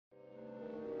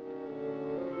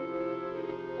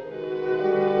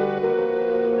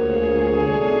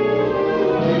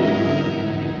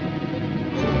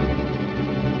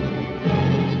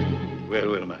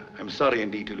sorry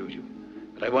indeed to lose you.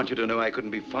 But I want you to know I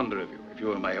couldn't be fonder of you if you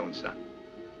were my own son.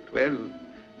 But, well,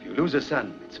 if you lose a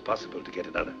son, it's possible to get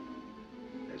another.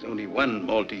 There's only one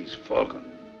Maltese falcon.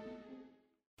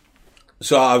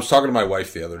 So I was talking to my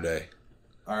wife the other day.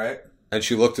 All right. And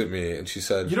she looked at me and she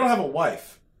said... You don't have a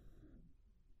wife.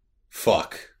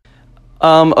 Fuck.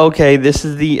 Okay, this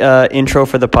is the intro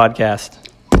for the podcast.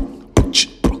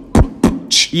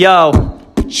 Yo.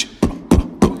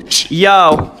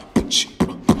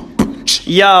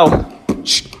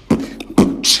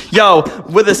 Yo,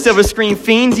 we're the Silver Screen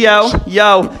Fiends, yo.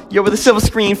 We're the Silver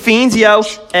Screen Fiends, yo.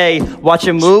 Hey,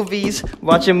 watching movies,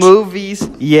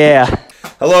 yeah.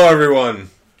 Hello, everyone.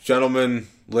 Gentlemen,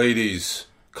 ladies,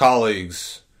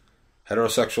 colleagues,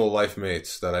 heterosexual life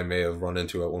mates that I may have run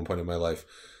into at one point in my life.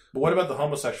 But what about the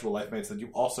homosexual life mates that you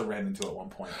also ran into at one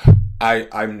point?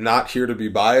 I'm not here to be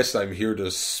biased. I'm here to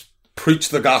preach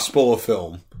the gospel of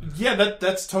film. Yeah,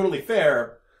 that's totally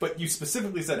fair, but you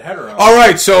specifically said hetero. All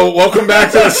right, so welcome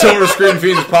back to the Silver Screen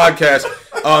Fiends podcast.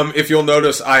 If you'll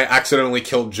notice, I accidentally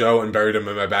killed Joe and buried him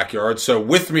in my backyard. So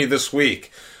with me this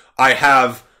week, I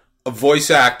have a voice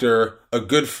actor, a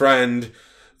good friend,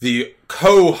 the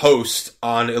co-host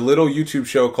on a little YouTube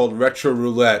show called Retro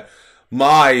Roulette,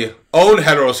 my own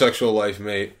heterosexual life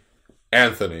mate,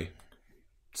 Anthony.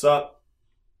 What's up?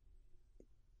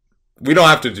 We don't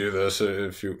have to do this.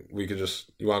 You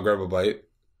want to grab a bite?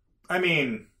 I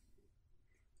mean,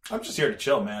 I'm just here to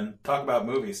chill, man. Talk about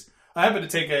movies. I happen to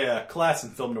take a class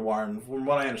in film noir, and from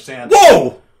what I understand...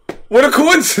 Whoa! What a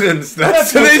coincidence!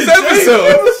 That's today's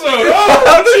episode! Oh,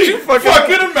 how did you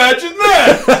fucking imagine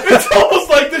that? It's almost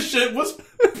like the shit was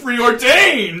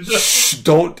preordained! Shh,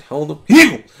 don't tell the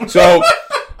people!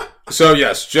 So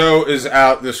yes, Joe is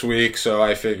out this week, so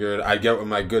I figured I'd get with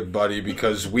my good buddy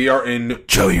because we are in...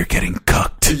 Joe, you're getting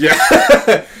cucked.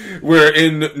 Yeah. We're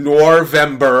in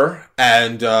Noirvember,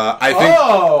 and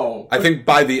I think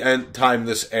by the end time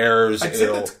this airs, I'd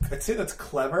say that's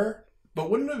clever, but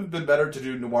wouldn't it have been better to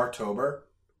do Noirtober?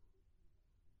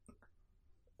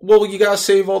 Well, you gotta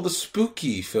save all the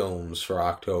spooky films for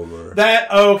October.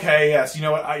 Okay, yes. You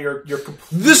know what? You're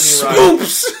completely the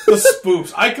spoops! Right. The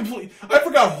spoops. I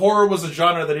forgot horror was a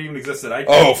genre that even existed.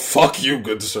 Fuck you,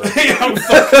 good sir.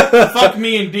 fuck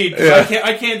me indeed. Yeah.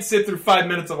 I can't sit through 5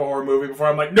 minutes of a horror movie before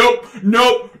I'm like, nope. I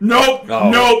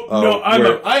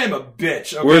am a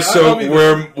bitch. Okay?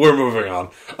 We're moving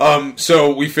on.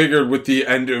 So we figured with the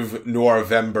end of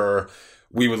Noirvember,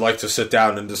 we would like to sit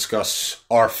down and discuss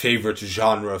our favorite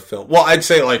genre film. Well, I'd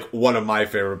say like one of my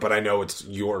favorite, but I know it's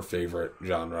your favorite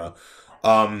genre.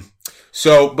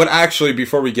 But actually,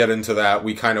 before we get into that,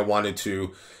 we kind of wanted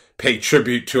to pay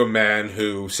tribute to a man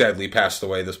who sadly passed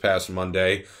away this past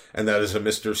Monday, and that is a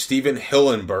Mr. Steven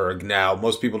Hillenburg. Now,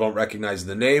 most people don't recognize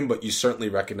the name, but you certainly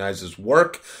recognize his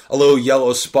work. A little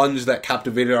yellow sponge that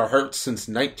captivated our hearts since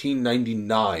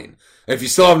 1999. And if you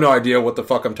still have no idea what the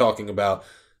fuck I'm talking about,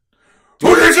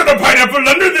 who lives in a pineapple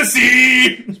under the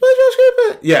sea?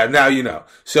 Yeah, now you know.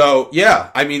 So,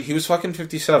 yeah, I mean, he was fucking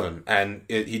 57, and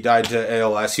he died to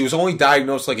ALS. He was only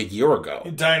diagnosed like a year ago.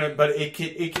 But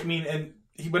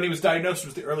when he was diagnosed, it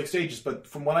was the early stages. But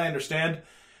from what I understand,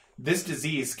 this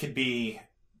disease could be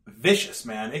vicious,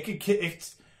 man.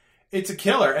 It's a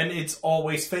killer, and it's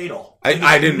always fatal.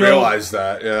 I didn't realize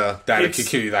that. Yeah, that it could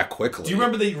kill you that quickly. Do you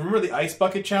remember the ice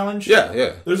bucket challenge?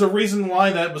 Yeah. There's a reason why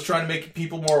that was trying to make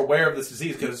people more aware of this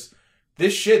disease, because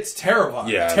this shit's terrifying.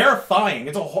 Yeah. Terrifying.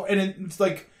 It's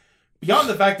like beyond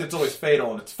the fact that it's always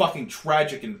fatal, and it's fucking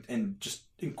tragic and just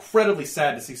incredibly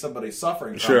sad to see somebody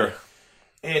suffering from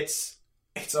it.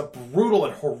 It's a brutal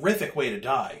and horrific way to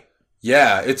die.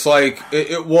 Yeah, it's like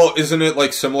isn't it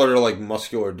like similar to like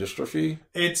muscular dystrophy?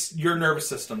 It's your nervous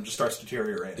system just starts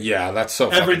deteriorating. Yeah, that's so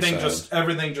everything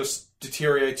sad. just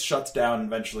deteriorates, shuts down, and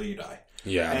eventually you die.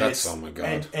 Yeah, that's oh my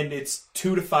god. And it's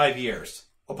 2 to 5 years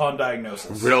upon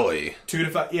diagnosis. Really? 2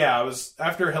 to 5. Yeah,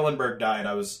 after Hillenburg died,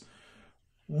 I was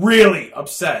really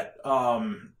upset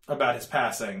about his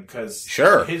passing because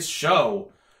his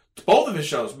show, both of his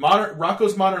shows,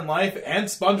 Rocko's Modern Life and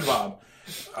SpongeBob.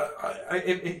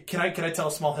 Can I tell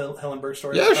a small Hillenburg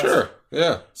story? Yeah, sure.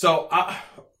 Yeah. So,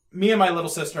 me and my little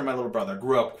sister and my little brother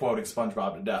grew up quoting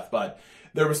SpongeBob to death, but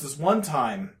there was this one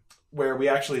time where we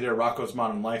actually did a Rocko's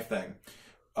Modern Life thing.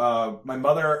 My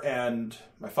mother and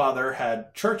my father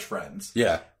had church friends.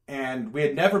 Yeah. And we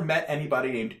had never met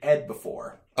anybody named Ed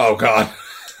before. Oh, God.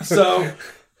 So,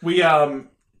 we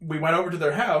went over to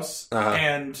their house,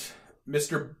 and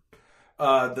Mr.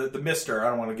 The Mister, I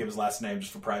don't want to give his last name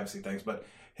just for privacy things, but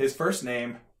his first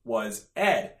name was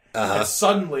Ed. And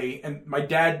suddenly, and my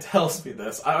dad tells me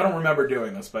this, I don't remember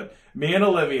doing this, but me and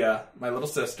Olivia, my little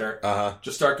sister,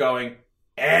 just start going,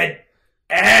 Ed,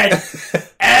 Ed,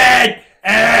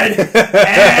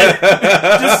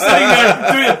 just sitting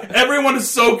there. Everyone is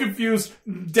so confused.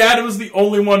 Dad was the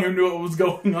only one who knew what was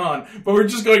going on, but we're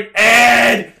just going,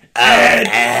 Ed.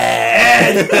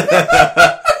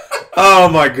 Oh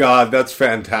my god, that's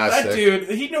fantastic. That dude,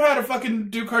 he knew how to fucking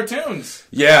do cartoons.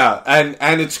 Yeah,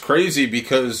 and it's crazy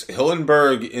because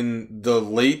Hillenburg in the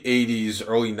late 80s,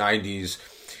 early 90s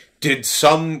did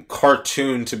some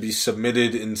cartoon to be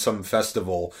submitted in some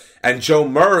festival. And Joe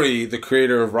Murray, the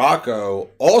creator of Rocco,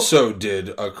 also did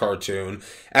a cartoon.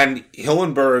 And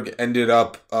Hillenburg ended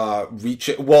up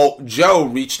Joe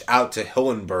reached out to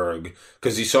Hillenburg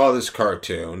because he saw this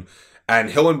cartoon. And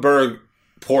Hillenburg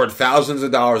poured thousands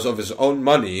of dollars of his own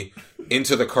money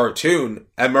into the cartoon.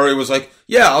 And Murray was like,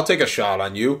 yeah, I'll take a shot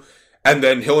on you. And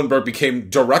then Hillenburg became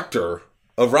director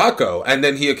of Rocco. And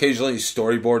then he occasionally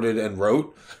storyboarded and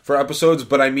wrote for episodes.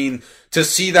 But I mean, to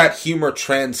see that humor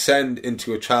transcend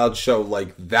into a child's show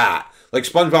like that. Like,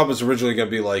 SpongeBob was originally going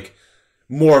to be like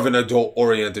more of an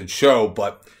adult-oriented show.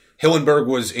 But Hillenburg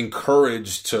was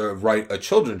encouraged to write a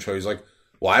children's show. He's like,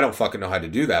 well, I don't fucking know how to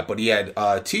do that. But he had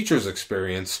teacher's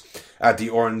experience at the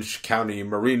Orange County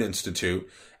Marine Institute.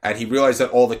 And he realized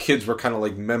that all the kids were kind of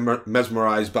like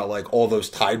mesmerized by like all those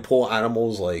tide pool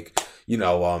animals, like, you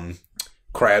know,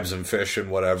 crabs and fish and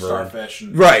whatever. Starfish.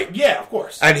 Right. Yeah, of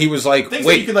course. And he was like, things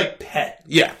wait. that you could like pet.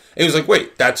 Yeah. He was like,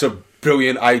 wait, that's a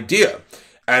brilliant idea.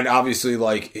 And obviously,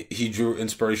 like, he drew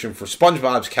inspiration for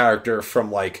SpongeBob's character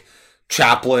from like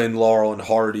Chaplin, Laurel and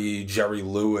Hardy, Jerry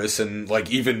Lewis, and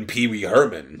like even Pee Wee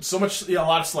Herman. So much, a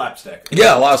lot of slapstick.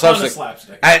 Yeah, a lot of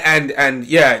slapstick. And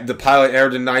yeah, the pilot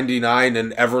aired in '99,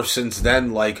 and ever since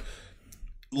then, like,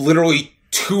 literally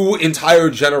 2 entire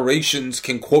generations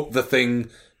can quote the thing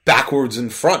backwards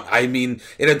and front. I mean,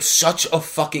 it had such a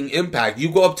fucking impact. You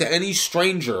go up to any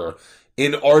stranger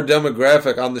in our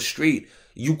demographic on the street,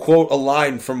 you quote a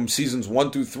line from seasons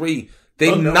 1 through 3.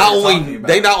 They not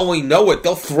only know it,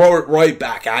 they'll throw it right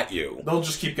back at you. They'll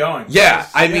just keep going. Yeah,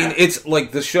 I mean, it's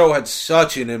like the show had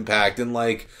such an impact, and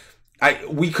like,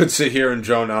 we could sit here and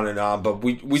drone on and on, but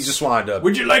we just wanted to.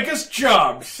 Would you like us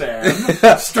job, Sam?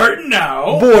 Starting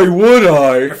now. Boy, would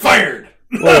I! You're fired.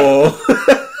 Oh.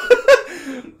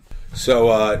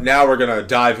 So now we're gonna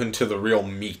dive into the real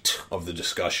meat of the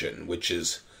discussion, which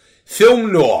is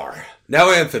film noir. Now,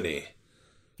 Anthony.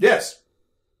 Yes.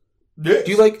 Yes.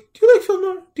 Do you like film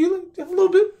noir? Do you like a little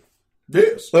bit?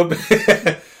 Yes. A little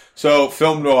bit. So,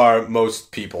 film noir,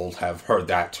 most people have heard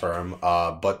that term,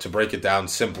 but to break it down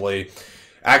simply,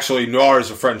 actually, noir is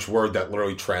a French word that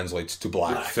literally translates to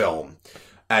black film.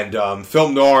 And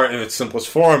film noir, in its simplest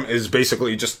form, is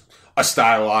basically just a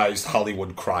stylized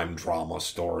Hollywood crime drama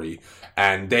story.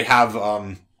 And they have,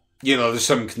 there's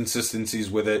some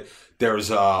consistencies with it. There's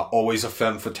always a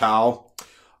femme fatale.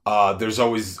 There's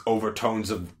always overtones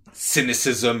of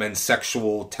cynicism and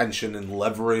sexual tension and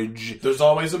leverage. There's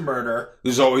always a murder.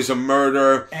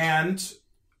 And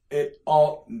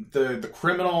the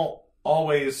criminal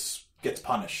always gets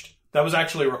punished. That was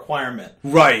actually a requirement.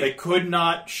 Right. They could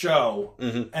not show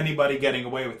anybody getting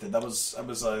away with it. That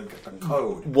was a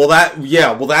code. Well, that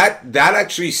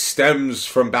actually stems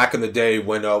from back in the day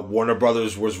when Warner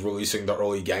Brothers was releasing the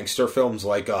early gangster films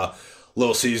like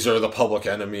Little Caesar, The Public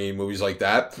Enemy, movies like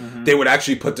that. Mm-hmm. They would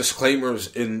actually put disclaimers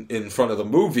in front of the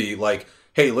movie like,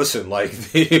 hey, listen, like,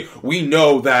 we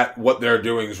know that what they're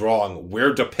doing is wrong.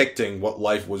 We're depicting what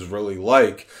life was really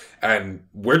like, and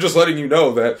we're just letting you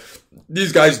know that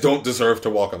these guys don't deserve to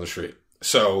walk on the street.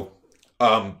 So,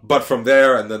 but from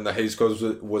there, and then the Hays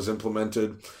Code was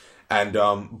implemented, and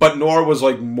but noir was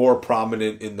like more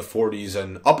prominent in the 40s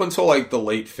and up until like the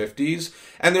late 50s,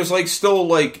 and there's like still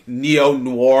like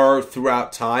neo-noir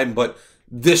throughout time, but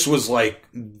this was like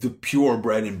the pure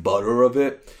bread and butter of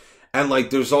it. And like,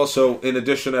 there's also, in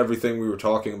addition to everything we were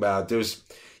talking about, there's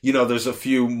a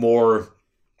few more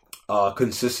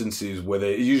consistencies with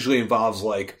it. It usually involves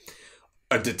like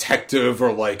a detective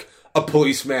or like a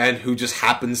policeman who just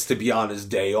happens to be on his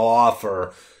day off,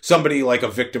 or somebody like a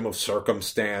victim of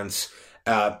circumstance.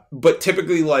 But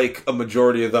typically, like, a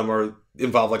majority of them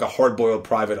involve like a hard-boiled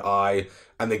private eye,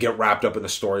 and they get wrapped up in a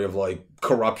story of like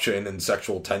corruption and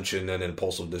sexual tension and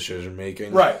impulsive decision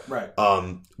making. Right.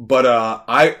 But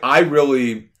I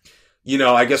really,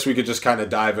 I guess we could just kind of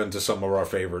dive into some of our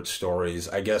favorite stories.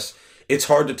 I guess it's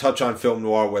hard to touch on film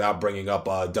noir without bringing up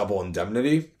Double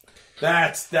Indemnity.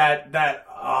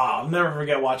 I'll never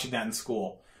forget watching that in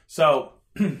school. So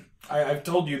I've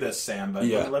told you this, Sam, but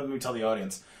let me tell the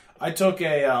audience. I took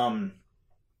a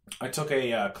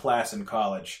class in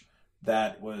college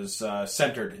that was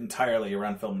centered entirely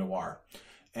around film noir.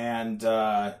 And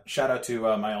shout out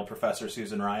to my old professor,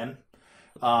 Susan Ryan.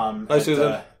 Hi,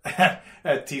 Susan.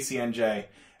 At TCNJ.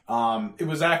 It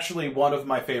was actually one of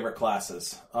my favorite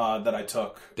classes that I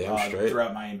took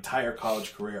throughout my entire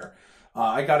college career.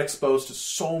 I got exposed to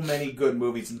so many good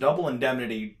movies, and Double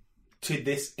Indemnity, to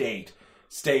this date,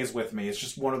 stays with me. It's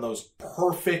just one of those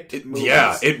perfect movies.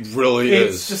 Yeah, it really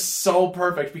is. It's just so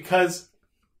perfect because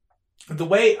the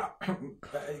way...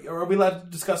 Are we allowed to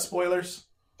discuss spoilers?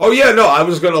 Oh, yeah, no, I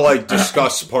was going to,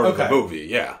 discuss part of the movie,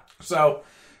 yeah. So,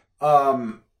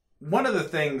 one of the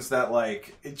things that,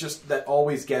 that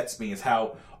always gets me is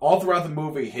how all throughout the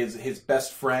movie, his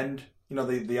best friend,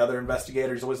 the other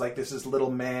investigator, is always like, this is little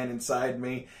man inside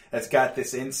me that's got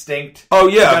this instinct. Oh,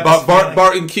 yeah,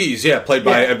 Barton Keyes, played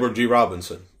by Edward G.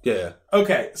 Robinson. Yeah.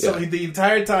 Okay, so the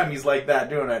entire time he's like that,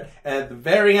 doing it, and at the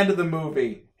very end of the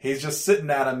movie, he's just sitting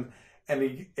at him, and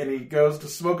he goes to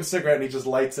smoke a cigarette, and he just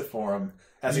lights it for him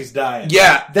as he's dying.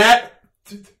 Yeah. That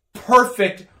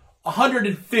perfect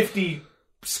 150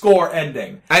 score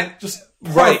ending. And just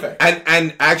perfect. Right.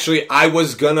 And actually, I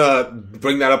was gonna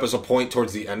bring that up as a point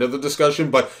towards the end of the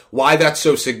discussion, but why that's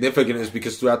so significant is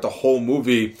because throughout the whole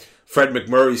movie, Fred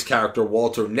McMurray's character,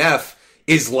 Walter Neff,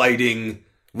 is lighting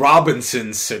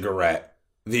Robinson's cigarette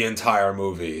the entire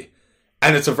movie.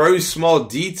 And it's a very small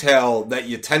detail that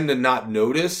you tend to not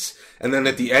notice, and then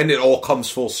at the end it all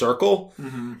comes full circle.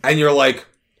 Mm-hmm. And you're like,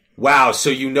 wow, so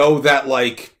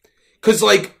that because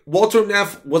Walter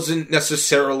Neff wasn't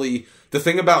necessarily... The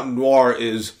thing about noir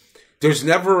is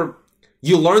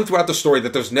you learn throughout the story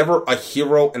that there's never a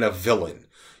hero and a villain.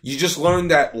 You just learn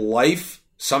that life,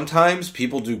 sometimes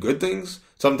people do good things,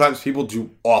 sometimes people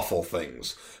do awful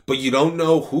things. But you don't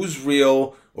know who's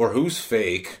real or who's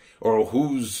fake or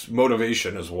whose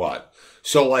motivation is what.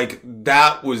 So,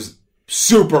 that was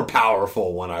super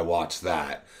powerful when I watched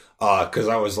that. Because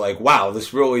I was like, wow,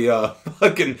 this really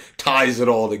fucking ties it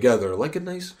all together. Like a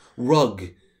nice rug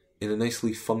in a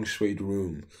nicely feng shuied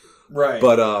room. Right.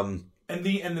 But, And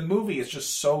the movie is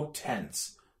just so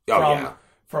tense.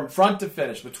 From front to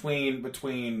finish,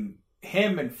 between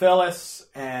him and Phyllis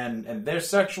and their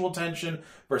sexual tension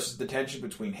versus the tension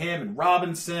between him and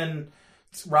Robinson's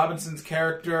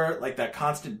character, that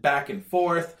constant back and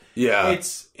forth. Yeah.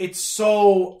 It's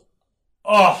so...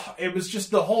 it was just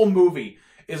the whole movie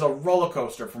is a roller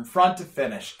coaster from front to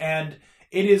finish, and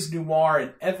it is noir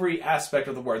in every aspect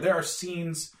of the word. There are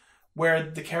scenes where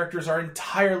the characters are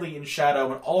entirely in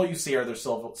shadow and all you see are their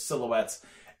silhouettes,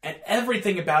 and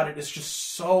everything about it is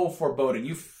just so foreboding.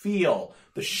 You feel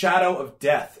the shadow of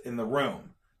death in the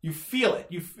room. You feel it.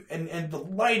 And the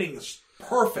lighting is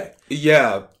perfect.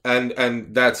 Yeah,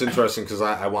 and that's interesting because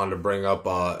I wanted to bring up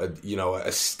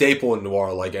a staple in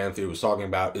noir, like Anthony was talking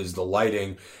about, is the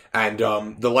lighting, and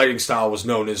the lighting style was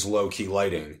known as low key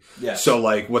lighting. Yes. So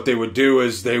what they would do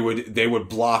is they would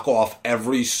block off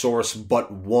every source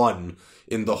but one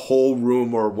in the whole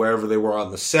room or wherever they were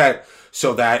on the set,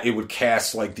 so that it would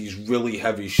cast these really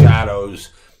heavy shadows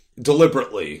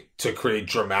deliberately to create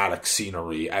dramatic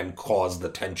scenery and cause the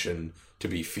tension to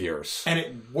be fierce. And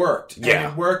it worked. Yeah.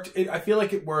 And it worked. I feel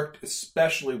like it worked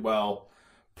especially well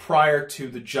prior to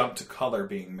the jump to color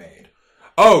being made.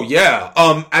 Oh, yeah.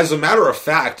 As a matter of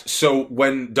fact, so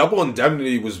when Double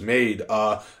Indemnity was made,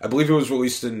 I believe it was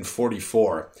released in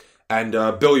 1944. And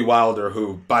Billy Wilder,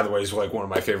 who, by the way, is one of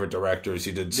my favorite directors.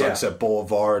 He did Sunset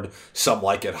Boulevard, Some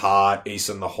Like It Hot, Ace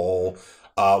in the Hole.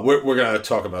 We're going to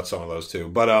talk about some of those too.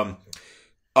 But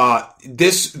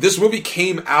this movie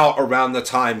came out around the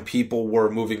time people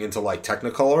were moving into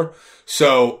Technicolor.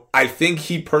 So I think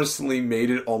he personally made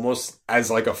it almost as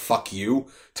a fuck you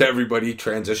to everybody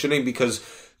transitioning, because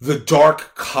the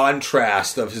dark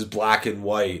contrast of his black and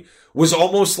white was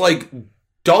almost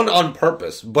done on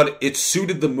purpose, but it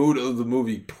suited the mood of the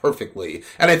movie perfectly.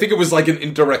 And I think it was an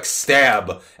indirect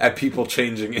stab at people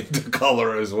changing into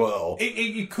color as well.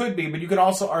 It could be, but you could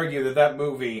also argue that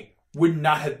movie would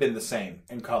not have been the same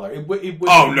in color. No.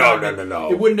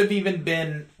 It wouldn't have even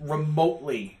been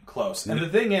remotely close. And the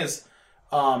thing is,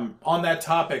 on that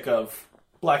topic of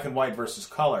black and white versus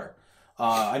color,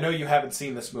 I know you haven't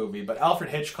seen this movie, but Alfred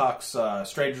Hitchcock's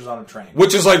Strangers on a Train.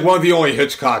 Which is one of the only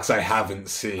Hitchcocks I haven't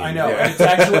seen. I know. Yeah. It's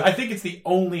actually, I think it's the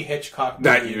only Hitchcock movie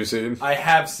that you've seen. I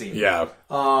have seen. Yeah.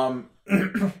 And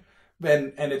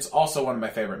it's also one of my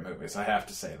favorite movies, I have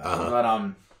to say that. Uh-huh.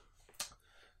 But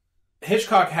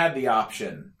Hitchcock had the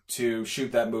option to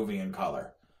shoot that movie in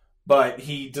color, but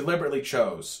he deliberately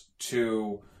chose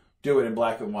to do it in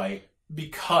black and white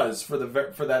because, for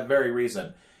that very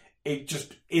reason, it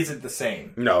just isn't the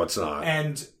same. No, it's not.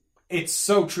 And it's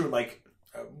so true.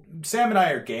 Sam and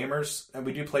I are gamers, and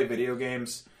we do play video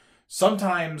games.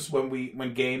 Sometimes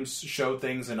when games show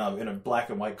things in a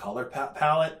black and white color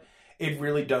palette, it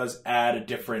really does add a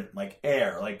different like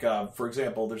air. Like for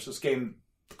example, there's this game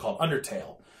called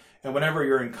Undertale, and whenever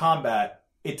you're in combat,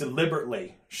 it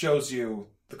deliberately shows you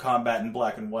the combat in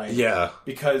black and white. Yeah,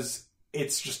 because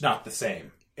it's just not the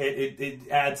same. It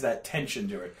adds that tension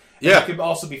to it. Yeah, it could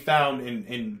also be found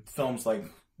in films like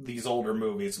these older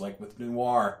movies, like with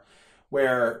noir,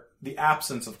 where the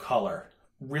absence of color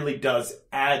really does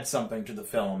add something to the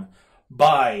film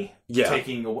by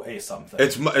taking away something.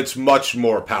 It's much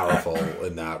more powerful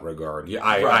in that regard. Yeah,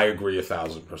 I agree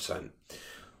 1,000%.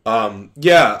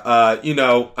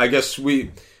 I guess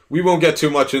we won't get too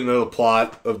much into the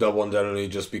plot of Double Indemnity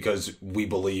just because we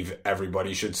believe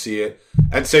everybody should see it.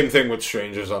 And same thing with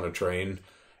Strangers on a Train.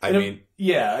 I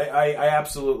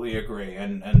absolutely agree.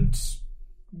 And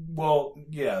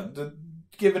to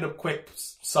give it a quick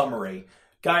summary.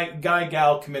 Guy,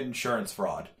 gal commit insurance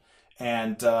fraud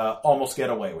and almost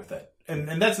get away with it.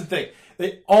 And that's the thing.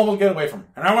 They almost get away from it.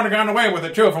 And I would have gotten away with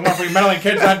it, too, if it weren't for you meddling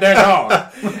kids on dead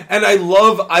dog. And I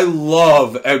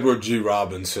love Edward G.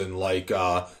 Robinson, like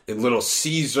in Little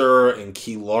Caesar and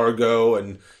Key Largo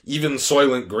and even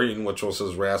Soylent Green, which was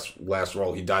his last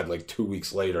role. He died like 2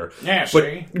 weeks later. Yeah,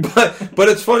 see? But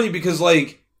it's funny because,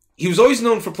 like, he was always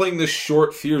known for playing this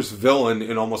short, fierce villain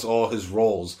in almost all his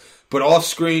roles. But off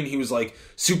screen, he was like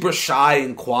super shy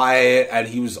and quiet, and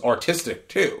he was artistic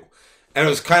too. And it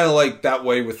was kind of like that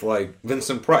way with like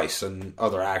Vincent Price and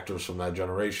other actors from that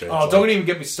generation. Oh, don't even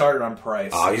get me started on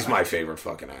Price. Oh, he's my favorite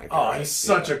fucking actor. Oh, he's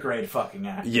such a great fucking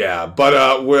actor. Yeah,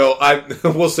 but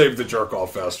we'll save the jerk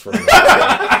off fest for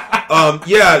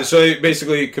another so they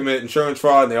basically commit insurance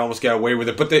fraud and they almost get away with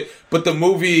it. But the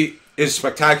movie is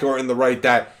spectacular in the right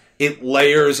that it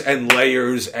layers and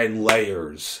layers and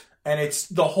layers. And it's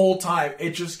the whole time,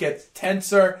 it just gets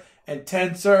tenser and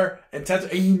tenser and tenser.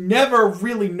 And you never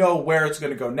really know where it's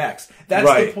going to go next.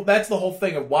 That's the whole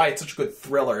thing of why it's such a good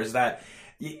thriller, is that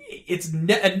it's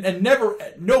never,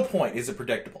 at no point is it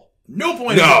predictable. No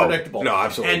point is it predictable. No,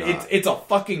 absolutely and not. it's a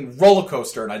fucking roller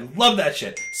coaster, and I love that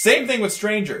shit. Same thing with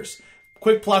Strangers.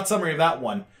 Quick plot summary of that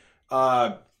one.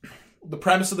 The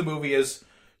premise of the movie is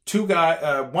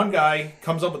one guy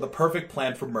comes up with a perfect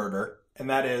plan for murder, and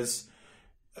that is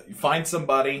you find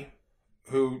somebody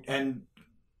and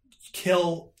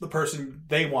kill the person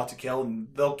they want to kill, and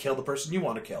they'll kill the person you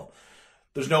want to kill.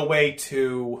 There's no way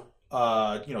to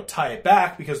tie it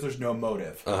back because there's no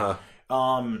motive.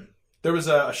 There was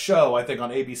a show, I think, on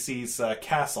ABC's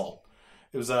Castle.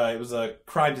 It was a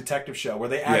crime detective show where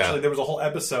they there was a whole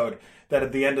episode that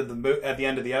at the end of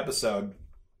the episode,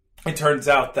 it turns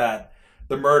out that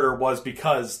the murder was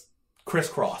because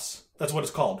crisscross. That's what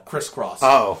it's called, crisscross.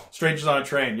 Oh, Strangers on a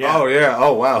Train. Yeah. Oh yeah.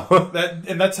 Oh wow.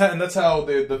 that's how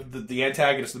the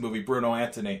antagonist of the movie, Bruno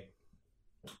Antony,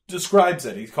 describes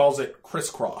it. He calls it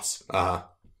crisscross.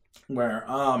 Where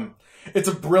it's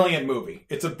a brilliant movie.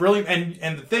 It's a brilliant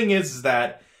and the thing is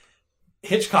that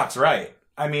Hitchcock's right.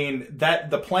 I mean,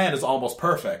 the plan is almost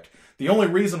perfect. The only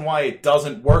reason why it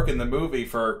doesn't work in the movie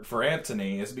for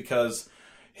Antony is because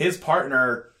his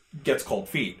partner gets cold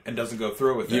feet and doesn't go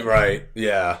through with it. Right.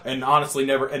 Yeah. And honestly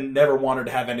never wanted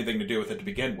to have anything to do with it to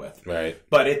begin with. Right.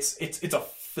 But it's a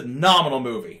phenomenal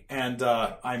movie, and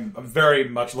I'm very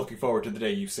much looking forward to the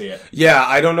day you see it. Yeah,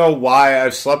 I don't know why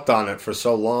I've slept on it for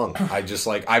so long. I just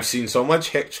I've seen so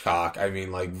much Hitchcock. I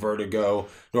mean, like Vertigo,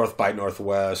 North by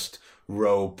Northwest,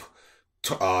 Rope,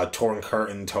 Torn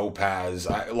Curtain, Topaz.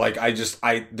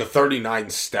 The 39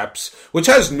 Steps, which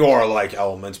has noir-like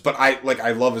elements, but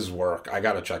I love his work. I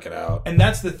gotta check it out. And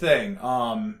that's the thing.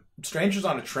 Strangers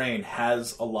on a Train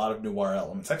has a lot of noir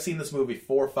elements. I've seen this movie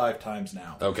 4 or 5 times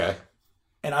now. Okay.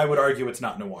 And I would argue it's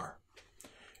not noir.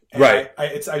 And right.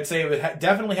 I'd say it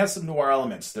definitely has some noir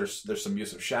elements. There's some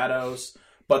use of shadows,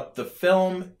 but the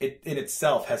film in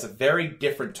itself has a very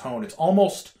different tone. It's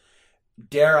almost,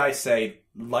 dare I say,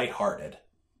 lighthearted.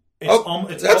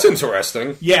 That's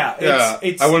interesting. Yeah.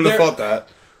 I wouldn't have thought that.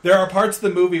 There are parts of the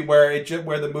movie where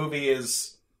the movie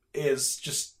is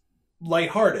just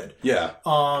lighthearted. Yeah.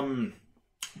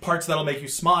 Parts that'll make you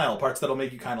smile, parts that'll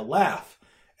make you kind of laugh.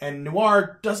 And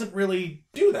noir doesn't really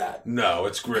do that. No,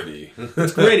 it's gritty.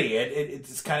 It's gritty.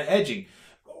 It's kind of edgy.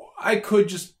 I could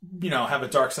just, have a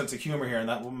dark sense of humor here, and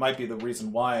that might be the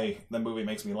reason why the movie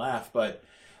makes me laugh. But,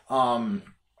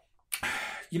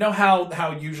 you know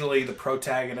how usually the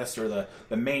protagonist or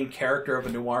the main character of a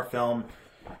noir film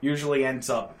usually ends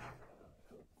up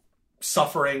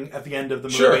suffering at the end of the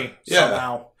movie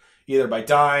somehow, either by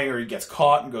dying or he gets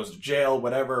caught and goes to jail,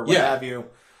 whatever, what have you.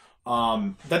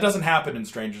 That doesn't happen in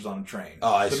Strangers on a Train.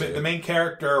 Oh, I see. The main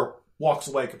character walks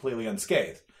away completely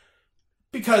unscathed.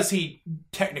 because he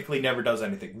technically never does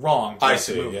anything wrong. I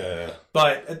see, yeah.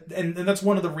 But, and that's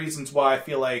one of the reasons why I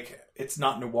feel like it's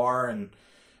not noir, and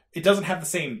it doesn't have the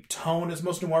same tone as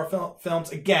most noir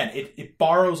films. Again, it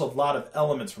borrows a lot of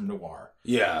elements from noir.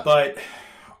 Yeah. But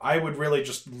I would really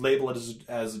just label it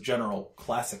as a general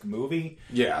classic movie.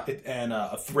 Yeah. And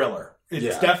a thriller.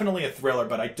 It's definitely a thriller,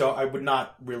 but I would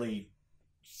not really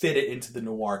fit it into the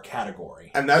noir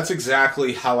category. And that's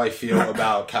exactly how I feel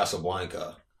about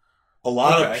Casablanca. A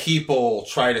lot of people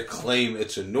try to claim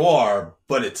it's a noir,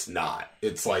 but it's not.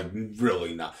 It's like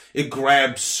really not. It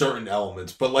grabs certain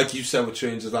elements, but like you said with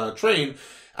Strangers on a Train,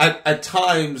 at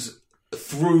times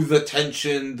through the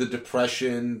tension, the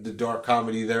depression, the dark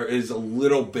comedy, there is a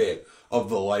little bit of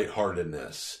the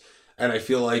lightheartedness. And I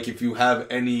feel like if you have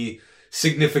any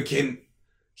significant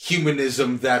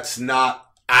humanism that's not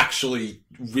actually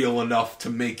real enough to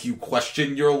make you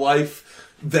question your life,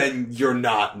 then you're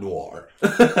not noir.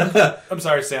 I'm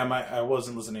sorry, Sam. I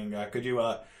wasn't listening. Could you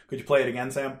play it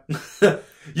again, Sam?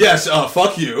 Yes.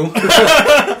 Fuck you.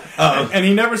 And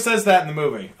he never says that in the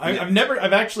movie.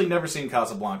 I've actually never seen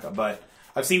Casablanca, but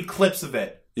I've seen clips of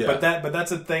it. Yeah. But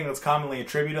that's a thing that's commonly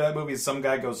attributed to that movie. Is some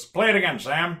guy goes, "Play it again,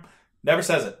 Sam." Never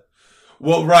says it.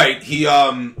 Well, right. He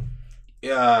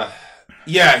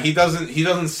he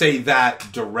doesn't say that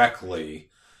directly.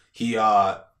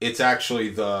 It's actually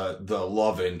the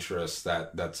love interest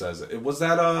that says it. Was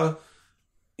that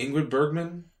Ingrid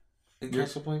Bergman in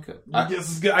Casablanca? This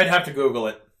is good. I'd have to Google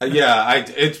it.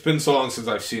 It's been so long since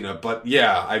I've seen it, but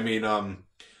yeah,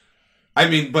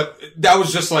 but that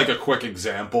was just like a quick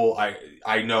example.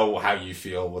 I know how you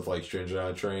feel with like Stranger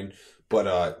on a Train,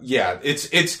 but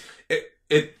it's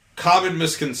common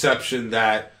misconception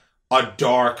that a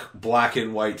dark black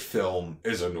and white film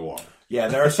is a noir. Yeah,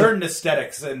 there are certain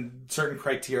aesthetics and certain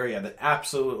criteria that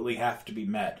absolutely have to be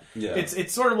met. Yeah.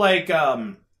 It's sort of like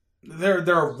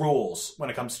there are rules when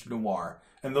it comes to noir,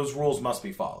 and those rules must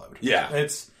be followed. Yeah.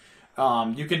 It's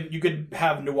you can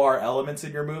have noir elements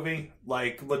in your movie,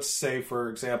 like let's say for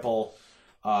example,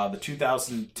 the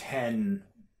 2010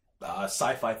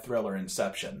 sci-fi thriller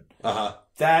Inception. Uh-huh.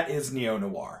 That is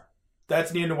neo-noir.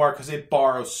 That's neo-noir because it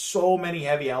borrows so many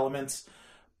heavy elements,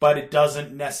 but it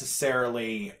doesn't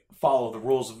necessarily follow the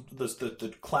rules of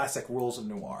the classic rules of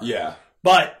noir. Yeah.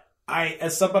 But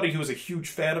as somebody who's a huge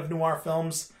fan of noir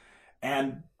films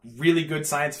and really good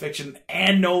science fiction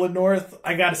and Nolan North,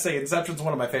 I gotta say Inception's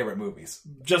one of my favorite movies.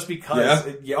 Just because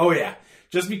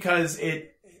just because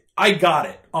I got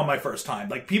it on my first time.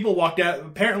 Like people walked out,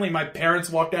 apparently my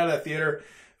parents walked out of that theater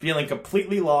feeling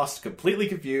completely lost, completely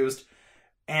confused.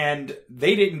 And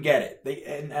they didn't get it.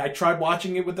 And I tried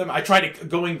watching it with them. I tried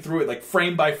going through it like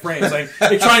frame by frame, saying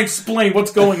they try and explain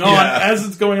what's going on as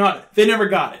it's going on. They never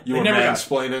got it. You were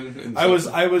mansplaining. I was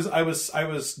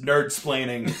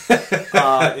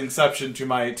nerd-splaining Inception to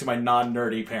my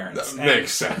non-nerdy parents. That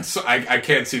makes sense. I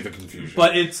can't see the confusion.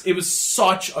 But it was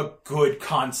such a good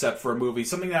concept for a movie,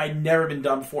 something that I'd never been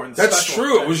done before. In the That's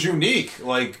true. Effect. It was unique.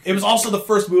 Like it was also the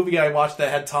first movie I watched that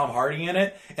had Tom Hardy in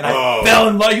it, and I fell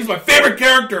in love. He was my favorite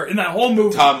character in that whole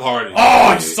movie. Tom Hardy.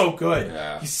 Oh, he's so good.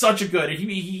 Yeah. He's such a good.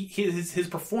 His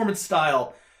performance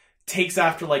style takes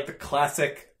after like the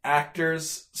classic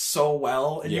actors so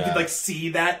well, and you can like see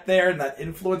that there and that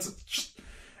influence.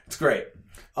 It's great.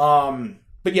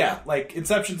 But yeah, like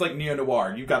Inception's like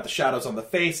neo-noir. You've got the shadows on the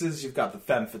faces. You've got the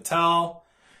femme fatale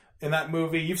in that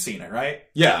movie. You've seen it, right?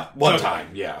 Yeah, one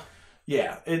time. Yeah.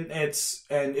 Yeah, and it's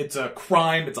a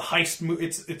crime. It's a heist.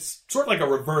 It's sort of like a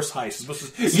reverse heist. It's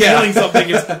supposed to stealing something.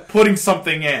 It's putting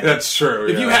something in. That's true.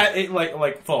 If you had it,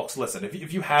 like folks, listen.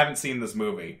 If you haven't seen this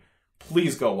movie,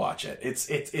 please go watch it.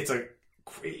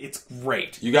 It's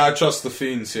great. You gotta trust the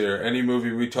fiends here. Any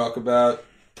movie we talk about,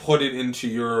 put it into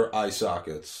your eye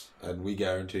sockets, and we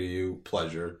guarantee you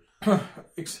pleasure.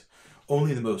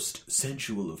 Only the most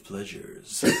sensual of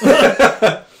pleasures.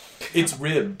 It's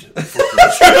ribbed for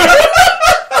pleasure.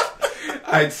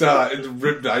 It's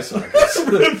ribbed eye sockets.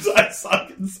 Ribbed eye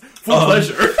sockets for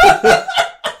pleasure.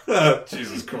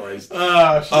 Jesus Christ.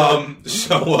 I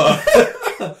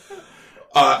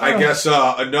guess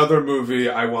another movie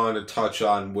I want to touch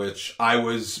on, which I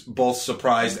was both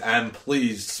surprised and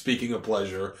pleased, speaking of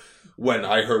pleasure, when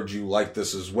I heard you like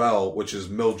this as well, which is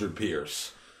Mildred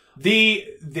Pierce. The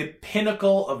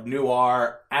pinnacle of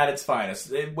noir at its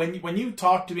finest. When you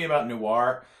talk to me about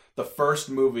noir, the first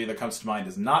movie that comes to mind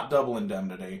is not Double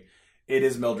Indemnity. It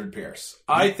is Mildred Pierce.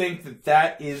 I think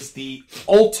that is the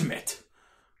ultimate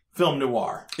film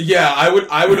noir. Yeah, I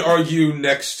would argue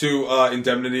next to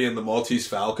Indemnity and the Maltese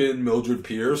Falcon, Mildred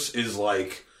Pierce is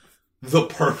like the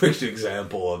perfect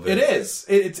example of it. It is.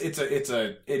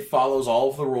 It follows all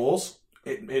of the rules.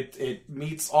 It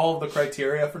meets all of the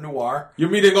criteria for noir.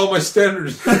 You're meeting all my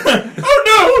standards. Oh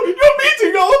no! You're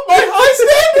meeting all of my high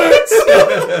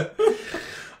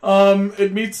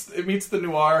standards. It meets the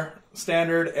noir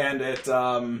standard, and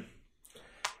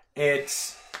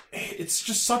it's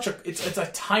just such a it's a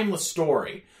timeless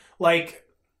story. Like,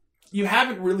 you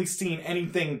haven't really seen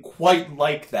anything quite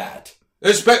like that.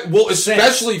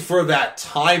 Especially for that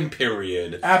time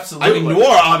period. Absolutely. I mean,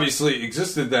 noir obviously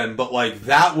existed then, but like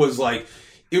that was like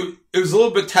it was a little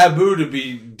bit taboo to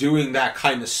be doing that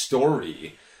kind of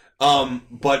story.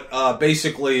 But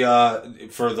basically,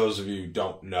 for those of you who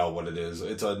don't know what it is,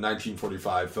 it's a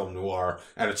 1945 film noir,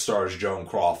 and it stars Joan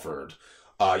Crawford.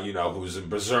 Who's in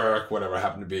Berserk, whatever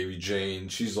happened to Baby Jane.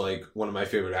 She's like one of my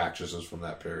favorite actresses from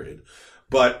that period.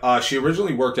 But she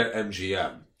originally worked at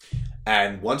MGM.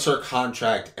 And once her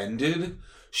contract ended,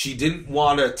 she didn't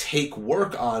want to take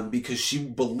work on because she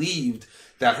believed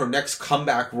that her next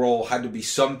comeback role had to be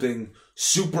something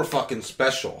super fucking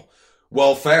special.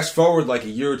 Well, fast forward like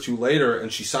a year or two later,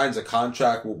 and she signs a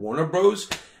contract with Warner Bros.,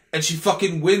 and she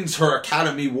fucking wins her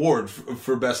Academy Award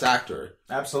for Best Actor.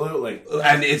 Absolutely.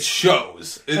 And it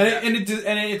shows. And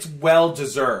it's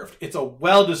well-deserved. It's a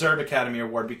well-deserved Academy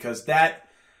Award because that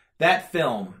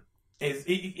film...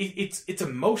 It's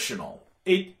emotional.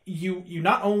 You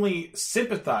not only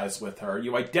sympathize with her,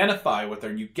 you identify with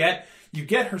her. You get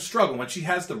her struggle when she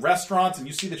has the restaurants, and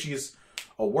you see that she's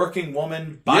a working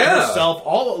woman by herself,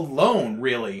 all alone.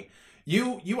 Really,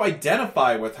 you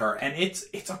identify with her, and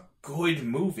it's a good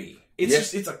movie.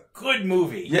 It's a good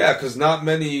movie. Yeah, because not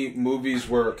many movies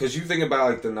were. Because you think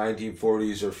about like the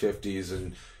 1940s or 50s,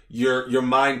 and your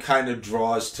mind kind of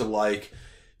draws to like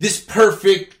this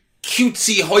perfect,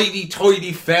 cutesy,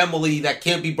 hoity-toity family that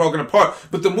can't be broken apart.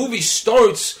 But the movie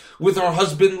starts with her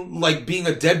husband, like, being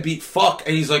a deadbeat fuck,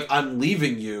 and he's like, I'm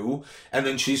leaving you. And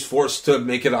then she's forced to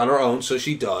make it on her own, so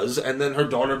she does. And then her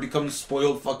daughter becomes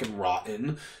spoiled fucking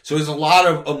rotten. So there's a lot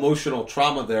of emotional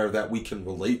trauma there that we can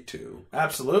relate to.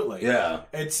 Absolutely. Yeah.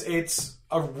 It's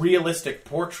a realistic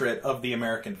portrait of the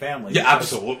American family. Yeah,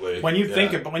 absolutely. When you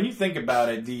think about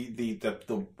it,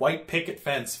 the white picket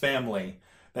fence family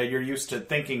that you're used to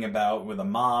thinking about, with a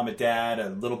mom, a dad, a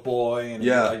little boy, and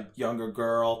a younger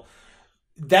girl,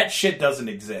 that shit doesn't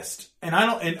exist. And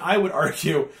I would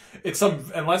argue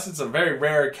unless it's a very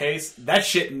rare case, that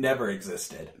shit never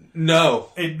existed. No,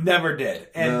 it never did.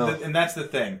 And and that's the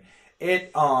thing.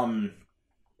 It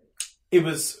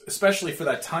was, especially for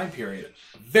that time period,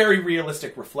 a very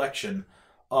realistic reflection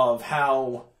of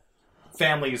how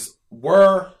families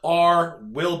were, are,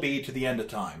 will be to the end of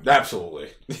time. Absolutely.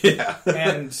 Yeah.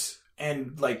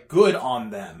 and like, good on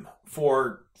them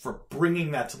for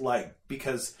bringing that to light,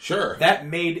 because that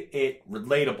made it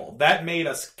relatable. That made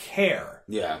us care.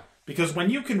 Yeah. Because when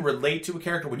you can relate to a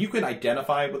character, when you can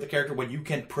identify with a character, when you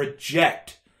can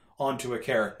project onto a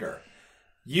character,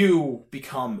 you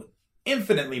become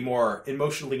infinitely more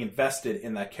emotionally invested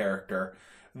in that character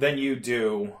than you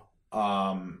do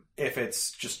if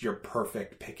it's just your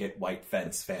perfect picket white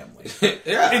fence family.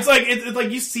 Yeah. It's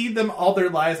like you see them all their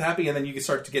lives happy, and then you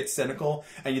start to get cynical,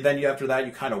 and then after that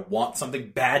you kind of want something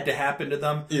bad to happen to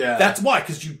them. Yeah. That's why,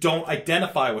 because you don't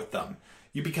identify with them.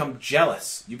 You become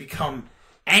jealous. You become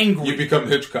angry. You become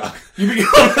Hitchcock. You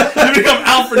become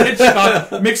Alfred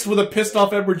Hitchcock mixed with a pissed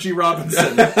off Edward G.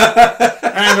 Robinson.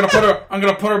 I'm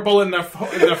gonna put her bullet in their foot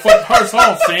first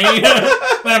hole. See,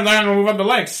 then I'm gonna move up the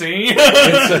legs. See,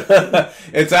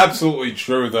 it's absolutely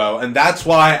true though, and that's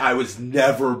why I was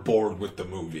never bored with the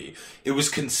movie. It was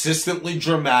consistently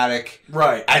dramatic,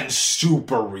 right, and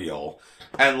super real,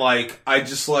 and like I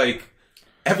just like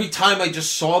every time I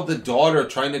just saw the daughter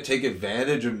trying to take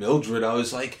advantage of Mildred, I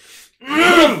was like,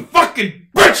 fucking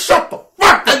bitch, shut the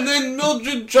fuck up. And then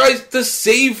Mildred tries to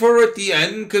save her at the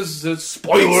end, because,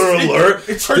 spoiler alert,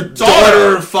 it's her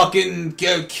daughter fucking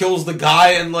kills the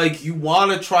guy, and, like, you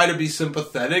want to try to be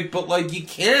sympathetic, but, like, you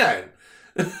can't.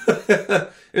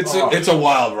 It's a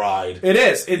wild ride. It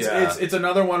is. It's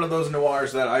another one of those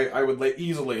noirs that I would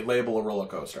easily label a roller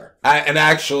coaster. And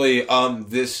actually,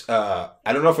 this I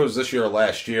don't know if it was this year or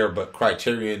last year, but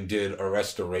Criterion did a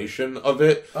restoration of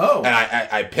it. Oh, and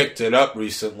I picked it up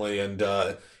recently, and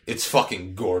it's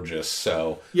fucking gorgeous.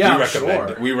 So yeah,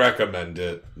 we recommend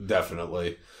it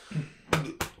definitely.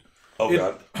 Oh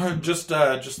god, just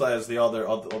as all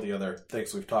the other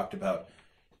things we've talked about.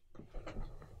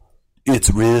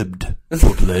 It's ribbed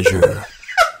for pleasure.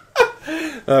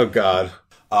 Oh, God.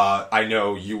 I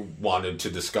know you wanted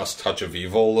to discuss Touch of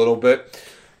Evil a little bit.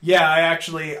 Yeah,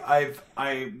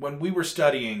 when we were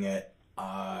studying it,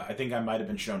 I think I might have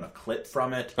been shown a clip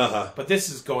from it. Uh-huh. But this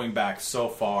is going back so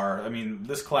far. I mean,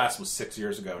 this class was 6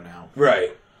 years ago now.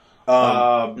 Right.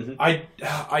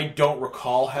 I don't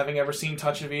recall having ever seen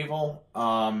Touch of Evil.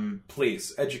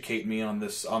 Please educate me on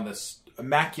this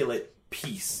immaculate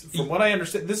piece. From what I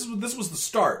understand, this was the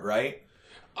start, right?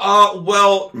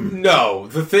 Well, no.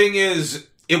 The thing is,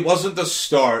 it wasn't the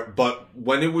start, but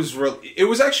when it was it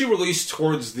was actually released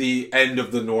towards the end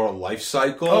of the Nora life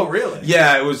cycle. Oh, really?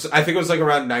 Yeah, it was. I think it was like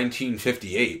around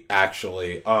 1958,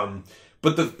 actually.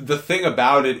 But the thing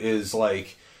about it is,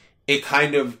 like, it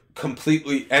kind of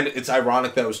completely, and it's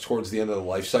ironic that it was towards the end of the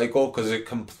life cycle, because it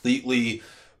completely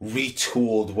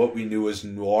retooled what we knew as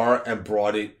noir and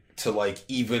brought it to, like,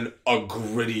 even a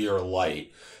grittier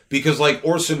light. Because, like,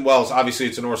 Orson Welles, obviously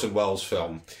it's an Orson Welles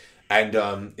film, and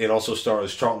it also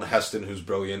stars Charlton Heston, who's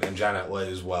brilliant, and Janet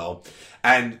Leigh as well.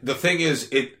 And the thing is,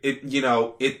 it's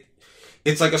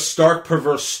like a stark,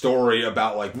 perverse story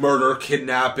about, like, murder,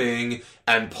 kidnapping,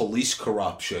 and police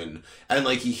corruption. And,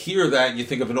 like, you hear that and you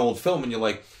think of an old film and you're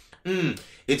like,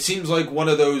 it seems like one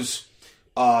of those,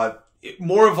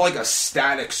 more of like a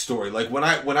static story. Like, when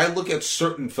I look at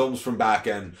certain films from back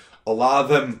end, a lot of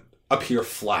them appear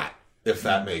flat, if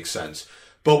that makes sense.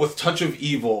 But with Touch of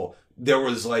Evil, there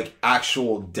was, like,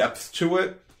 actual depth to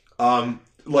it.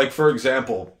 Like, for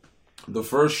example, the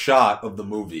first shot of the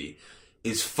movie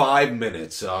is 5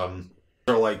 minutes. They're,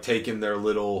 like, taking their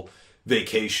little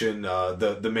vacation.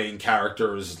 The main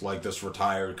character is, like, this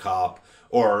retired cop.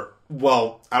 Or,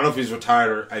 well, I don't know if he's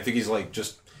retired or I think he's, like,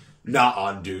 just not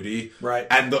on duty. Right.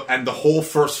 And the whole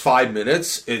first 5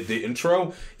 minutes, the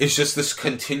intro, is just this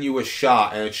continuous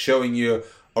shot, and it's showing you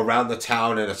around the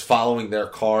town, and it's following their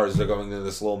cars. They're going to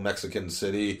this little Mexican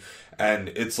city, and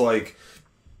it's like,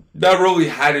 that really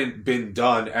hadn't been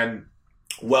done. And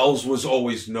Welles was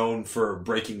always known for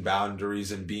breaking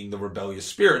boundaries and being the rebellious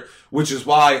spirit, which is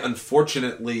why,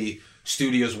 unfortunately,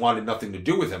 studios wanted nothing to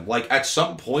do with him. Like, at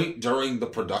some point during the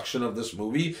production of this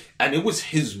movie, and it was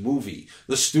his movie,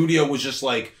 the studio was just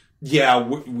like, yeah,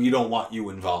 we don't want you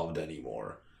involved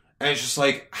anymore. And it's just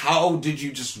like, how did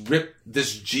you just rip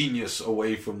this genius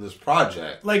away from this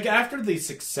project? Like, after the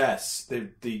success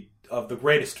of the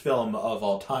greatest film of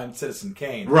all time, Citizen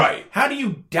Kane. Right. How do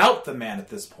you doubt the man at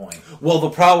this point? Well, the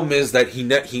problem is that he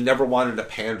never wanted to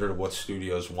pander to what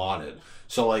studios wanted.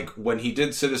 So, like, when he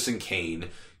did Citizen Kane,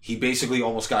 he basically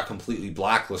almost got completely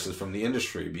blacklisted from the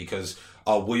industry because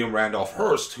William Randolph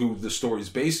Hearst, who the story's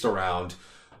based around,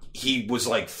 he was,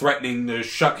 like, threatening to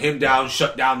shut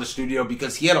down the studio,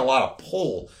 because he had a lot of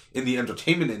pull in the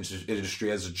entertainment industry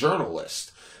as a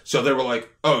journalist. So they were like,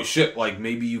 oh shit, like,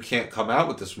 maybe you can't come out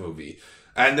with this movie.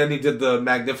 And then he did the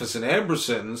Magnificent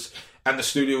Ambersons, and the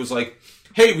studio was like,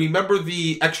 hey, remember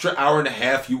the extra hour and a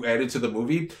half you added to the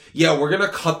movie? Yeah, we're gonna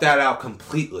cut that out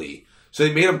completely. So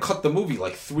they made him cut the movie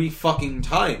like 3 fucking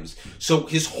times. So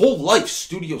his whole life,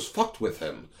 studios fucked with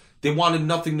him. They wanted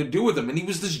nothing to do with him, and he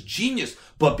was this genius.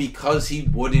 But because he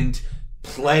wouldn't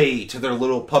play to their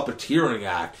little puppeteering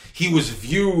act, he was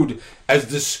viewed as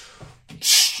this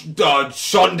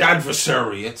shunned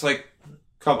adversary. It's like,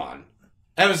 come on.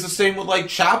 And it was the same with, like,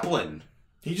 Chaplin.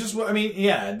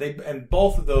 And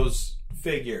both of those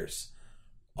figures,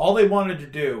 all they wanted to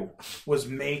do was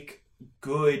make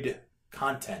good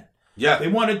content. Yeah. They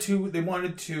wanted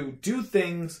to do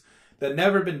things that had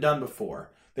never been done before.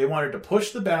 They wanted to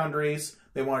push the boundaries.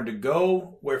 They wanted to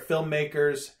go where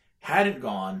filmmakers hadn't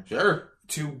gone. Sure.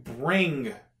 To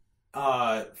bring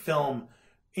film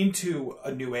into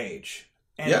a new age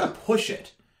and push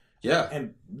it. Yeah.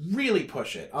 And really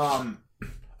push it.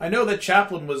 I know that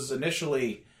Chaplin was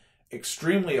initially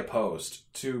extremely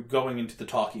opposed to going into the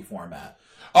talkie format.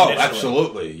 Oh,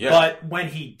 absolutely. Yeah. But when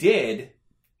he did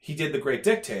The Great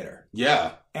Dictator.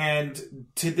 Yeah. And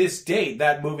to this date,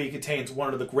 that movie contains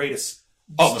one of the greatest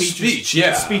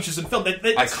speeches in film.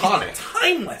 Iconic.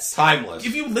 Timeless.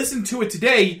 If you listen to it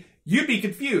today, you'd be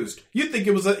confused. You'd think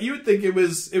it was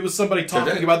somebody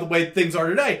talking about the way things are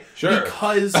today. Sure.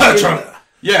 Because Trump.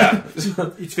 Yeah.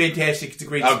 It's fantastic. It's a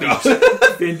great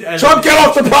speech. Trump, get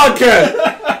off the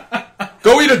podcast!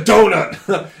 Go eat a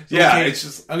donut! Yeah, okay, it's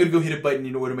just... I'm gonna go hit a button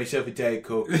and order myself a Diet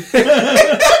Coke.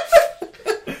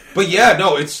 But yeah,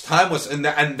 no, it's timeless, and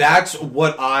that's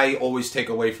what I always take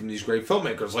away from these great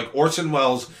filmmakers. Like Orson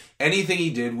Welles, anything he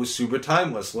did was super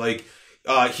timeless. Like,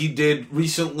 he did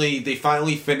recently, they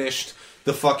finally finished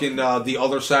the fucking, The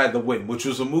Other Side of the Wind, which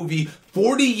was a movie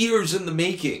 40 years in the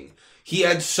making. He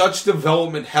had such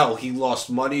development hell. He lost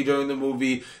money during the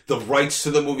movie. The rights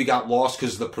to the movie got lost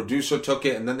because the producer took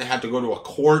it, and then they had to go to a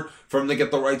court for him to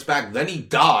get the rights back. Then he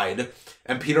died,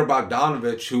 and Peter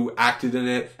Bogdanovich, who acted in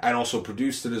it and also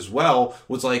produced it as well,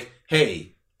 was like,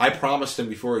 hey, I promised him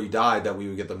before he died that we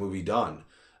would get the movie done.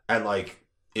 And, like,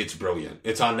 it's brilliant.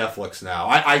 It's on Netflix now.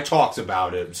 I talked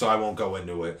about it, so I won't go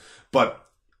into it. But,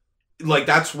 like,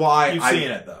 that's why... You've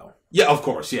seen it, though. Yeah, of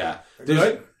course, yeah.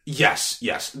 Good? Yes.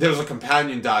 There's a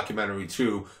companion documentary,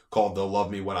 too, called They'll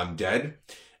Love Me When I'm Dead.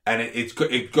 And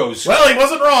it goes... Well, he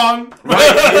wasn't wrong!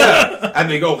 Right, yeah. And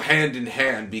they go hand in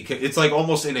hand because it's like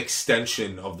almost an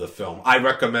extension of the film. I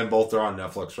recommend both. They're on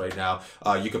Netflix right now.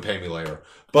 You can pay me later.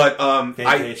 But,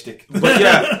 Fantastic.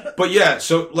 But yeah,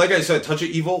 so like I said, Touch of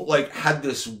Evil, like, had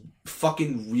this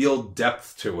fucking real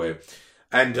depth to it.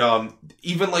 And,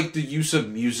 even like the use of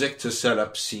music to set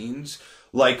up scenes.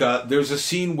 Like, there's a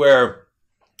scene where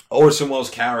Orson Welles'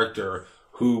 character,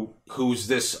 who's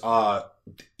this,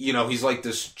 he's like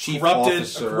this chief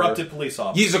officer. A corrupted police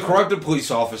officer. He's a corrupted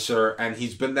police officer, and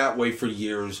he's been that way for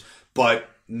years, but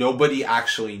nobody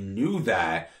actually knew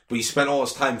that. But he spent all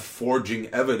his time forging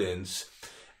evidence,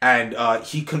 and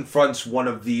he confronts one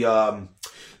of the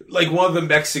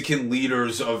Mexican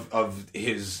leaders of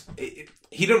his...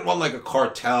 He didn't run like a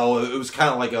cartel. It was kind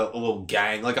of like a little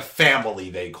gang, like a family,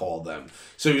 they called them.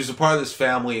 So he was a part of this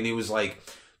family, and he was like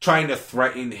trying to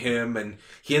threaten him, and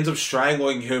he ends up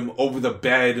strangling him over the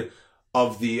bed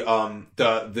of the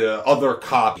other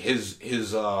cop.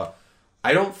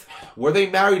 Were they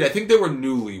married? I think they were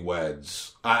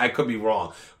newlyweds. I could be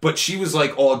wrong. But she was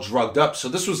like all drugged up. So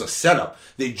this was a setup.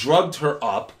 They drugged her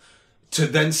up to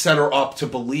then set her up to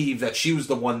believe that she was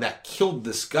the one that killed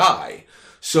this guy.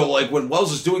 So like when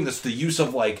Wells is doing this, the use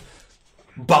of like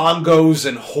bongos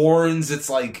and horns, it's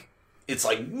like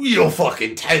real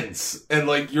fucking tense, and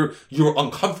like you're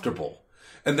uncomfortable,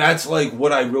 and that's like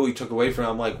what I really took away from it.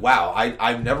 I'm like, wow,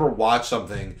 I've never watched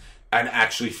something and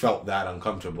actually felt that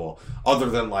uncomfortable, other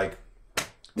than like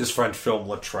this French film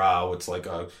La Trau. It's like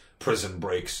a prison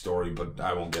break story, but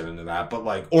I won't get into that. But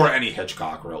like, or any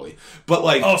Hitchcock really. But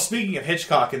like, speaking of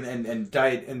Hitchcock and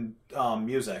diet and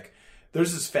music.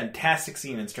 There's this fantastic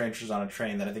scene in Strangers on a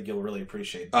Train that I think you'll really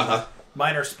appreciate.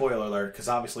 Minor spoiler alert, because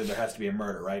obviously there has to be a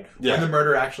murder, right? Yeah. When the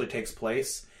murder actually takes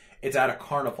place, it's at a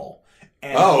carnival.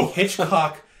 And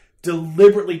Hitchcock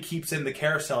deliberately keeps in the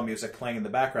carousel music playing in the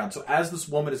background. So as this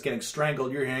woman is getting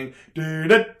strangled, you're hearing...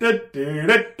 and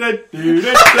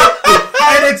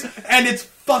it's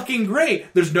fucking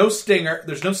great. There's no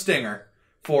stinger.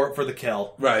 For the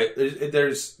kill, right?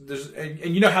 There's and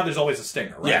you know how there's always a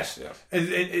stinger, right? Yes, yeah.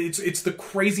 It's the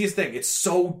craziest thing. It's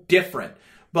so different,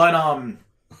 but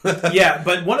yeah.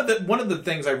 But one of the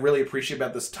things I really appreciate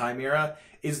about this time era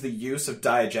is the use of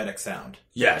diegetic sound.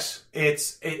 Yes, and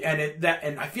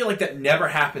I feel like that never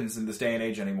happens in this day and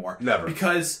age anymore. Never,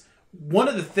 because one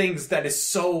of the things that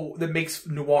makes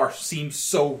noir seem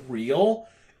so real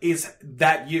is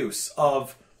that use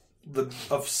of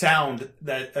sound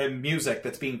and music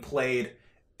that's being played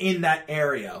in that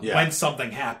area when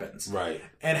something happens, right?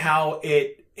 And how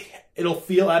it'll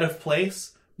feel out of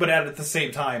place, but at the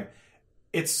same time,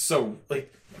 it's so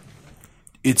like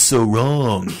it's so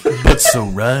wrong, but so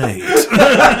right.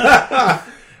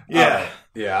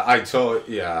 Yeah. I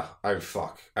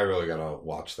really gotta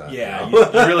watch that. Yeah, you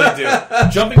really do.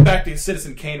 Jumping back to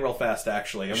Citizen Kane real fast,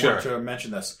 actually, I wanted to mention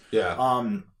this.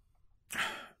 Yeah.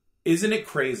 Isn't it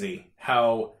crazy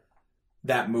how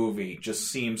that movie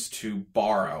just seems to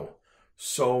borrow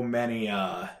so many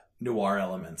noir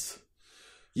elements?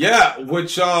 Yeah,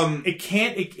 which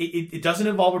it doesn't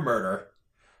involve a murder,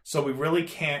 so we really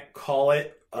can't call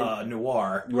it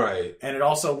noir. Right. And it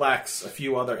also lacks a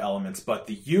few other elements, but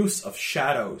the use of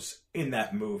shadows in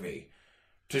that movie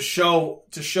to show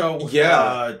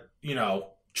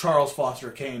Charles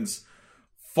Foster Kane's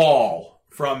fall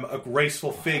from a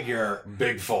graceful figure,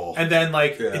 big fall, and then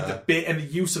the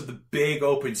use of the big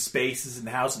open spaces in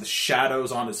the house and the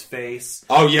shadows on his face.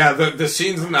 Oh yeah, the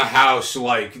scenes in the house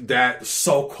like that,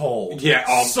 so cold.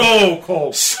 Yeah, so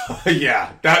cold.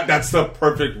 Yeah, that's the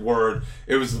perfect word.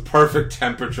 It was the perfect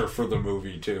temperature for the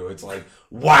movie too. It's like,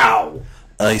 wow,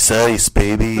 ice,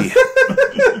 baby.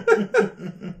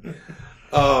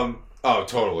 Oh,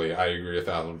 totally. I agree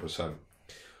 1,000%.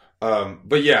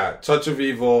 But yeah, Touch of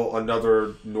Evil,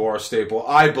 another noir staple.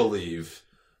 I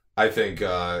think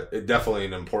definitely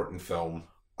an important film.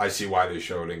 I see why they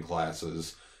show it in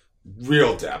classes.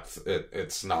 Real depth.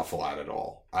 It's not flat at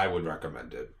all. I would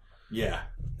recommend it. Yeah,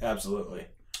 absolutely.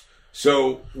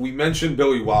 So we mentioned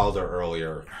Billy Wilder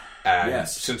earlier, and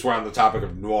since we're on the topic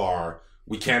of noir,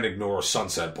 we can't ignore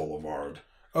Sunset Boulevard.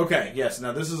 Okay, yes.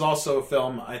 Now this is also a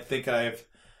film I think I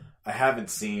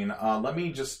haven't seen. Let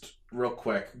me just real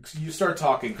quick. You start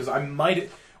talking because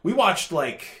we watched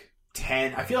like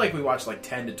 10. I feel like we watched like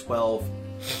 10 to 12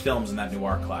 films in that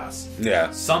noir class.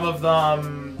 Yeah. Some of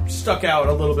them stuck out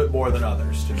a little bit more than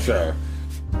others to me. Sure.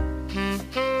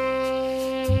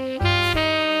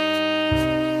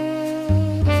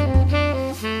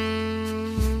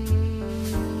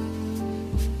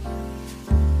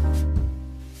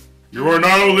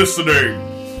 now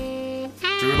listening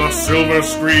to the Silver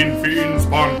Screen Fiends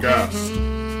podcast.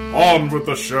 On with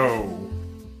the show.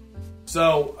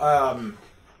 So,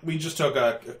 we just took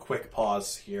a quick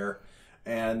pause here,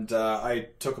 and I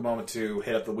took a moment to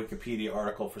hit up the Wikipedia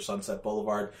article for Sunset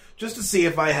Boulevard just to see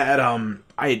if I had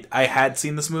I had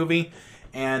seen this movie.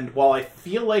 And while I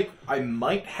feel like I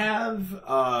might have,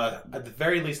 at the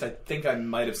very least, I think I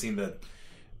might have seen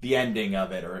the ending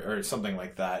of it or something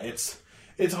like that.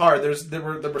 It's hard. There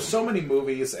were so many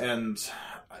movies, and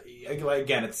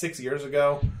again, it's 6 years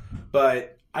ago,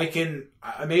 but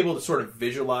I'm able to sort of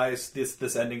visualize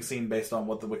this ending scene based on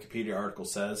what the Wikipedia article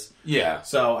says. Yeah.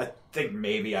 So I think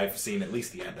maybe I've seen at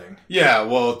least the ending. Yeah,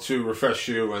 well, to refresh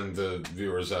you and the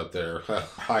viewers out there,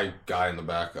 hi, guy in the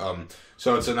back.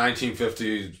 So it's a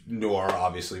 1950s noir,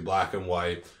 obviously black and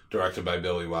white, directed by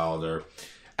Billy Wilder.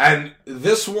 And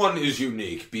this one is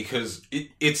unique because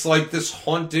it's like this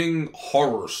haunting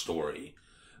horror story.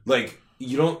 Like,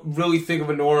 you don't really think of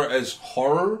a noir as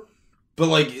horror, but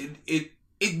like, it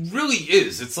really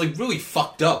is. It's like really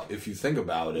fucked up if you think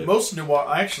about it. Most noir,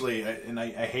 actually, and I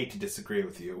hate to disagree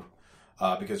with you,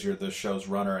 because you're the show's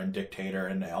runner and dictator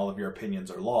and all of your opinions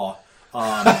are law.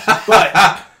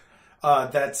 But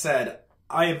that said,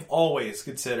 I have always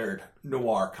considered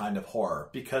noir kind of horror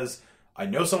because I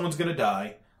know someone's going to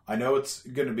die. I know it's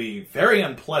going to be very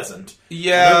unpleasant.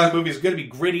 Yeah. I know the movie's going to be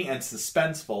gritty and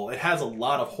suspenseful. It has a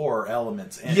lot of horror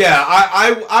elements in it. Yeah,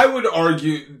 I would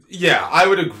argue, yeah, I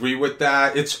would agree with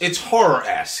that. It's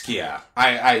horror-esque, yeah.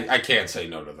 I can't say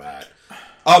no to that.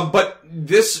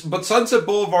 But Sunset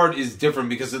Boulevard is different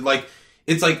because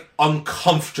it's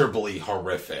uncomfortably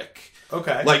horrific.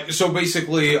 Okay. Like, so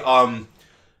basically,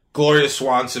 Gloria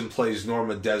Swanson plays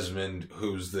Norma Desmond,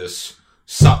 who's this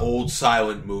old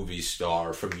silent movie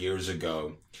star from years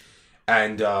ago,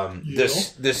 and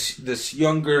this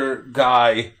younger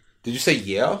guy. Did you say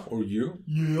yeah or you?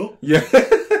 Yeah.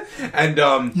 And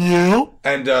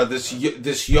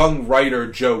this young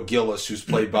writer Joe Gillis, who's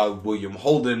played by William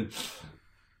Holden,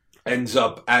 ends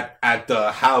up at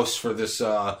the house for this.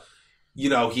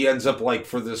 He ends up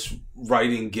for this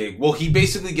writing gig. Well, he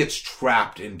basically gets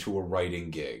trapped into a writing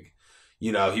gig.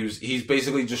 He's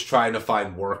basically just trying to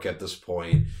find work at this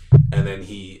point, and then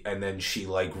she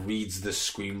reads the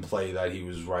screenplay that he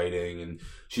was writing, and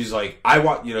she's like, "I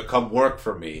want you to come work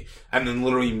for me," and then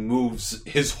literally moves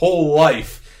his whole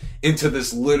life into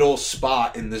this little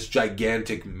spot in this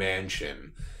gigantic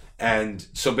mansion. And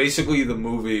so basically the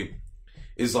movie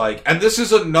is and this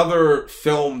is another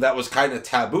film that was kind of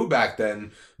taboo back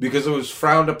then because it was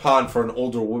frowned upon for an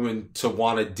older woman to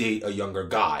want to date a younger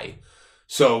guy.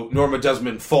 So Norma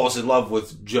Desmond falls in love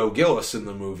with Joe Gillis in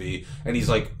the movie, and he's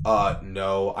like,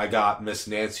 no, I got Miss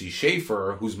Nancy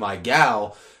Schaefer, who's my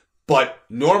gal, but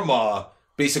Norma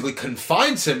basically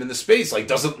confines him in the space,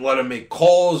 doesn't let him make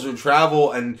calls or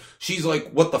travel, and she's like,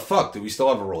 what the fuck, do we still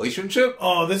have a relationship?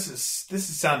 Oh, this is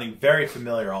sounding very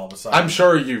familiar all of a sudden. I'm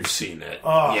sure you've seen it.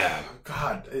 Oh, yeah.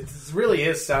 God, it really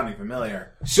is sounding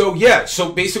familiar. So, yeah,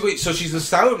 so she's a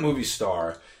silent movie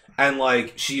star,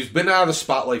 and, she's been out of the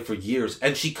spotlight for years,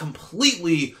 and she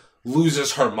completely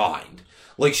loses her mind.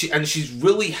 She's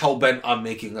really hell-bent on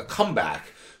making a comeback.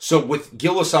 So with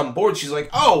Gillis on board, she's like,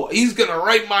 oh, he's gonna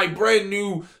write my brand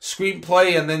new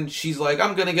screenplay, and then she's like,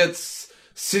 I'm gonna get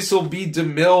Cecil B.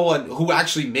 DeMille, who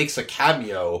actually makes a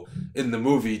cameo in the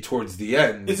movie towards the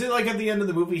end. Is it at the end of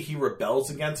the movie he rebels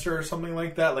against her or something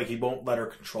like that? He won't let her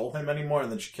control him anymore,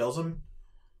 and then she kills him?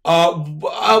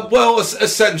 Well,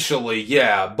 essentially,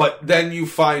 yeah. But then you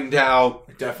find out.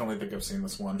 I definitely think I've seen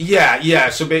this one. Yeah.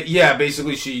 So,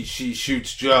 basically, she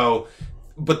shoots Joe,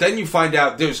 but then you find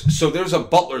out there's a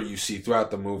butler you see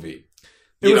throughout the movie.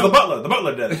 It was the butler. The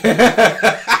butler did it.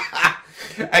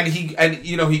 and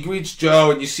he greets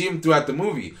Joe, and you see him throughout the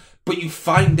movie. But you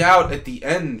find out at the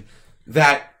end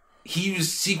that he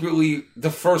was secretly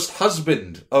the first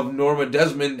husband of Norma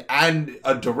Desmond and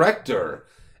a director.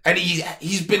 And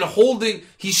she's been holding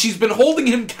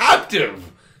him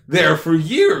captive there for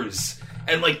years.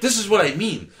 And this is what I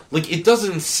mean. It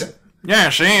doesn't.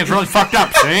 Yeah, see, it's really fucked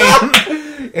up. See,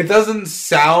 it doesn't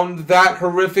sound that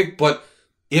horrific, but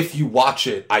if you watch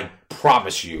it, I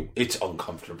promise you, it's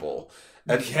uncomfortable.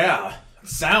 And yeah, it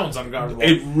sounds uncomfortable.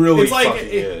 It really fucking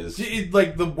is.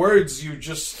 The words you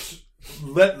just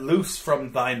let loose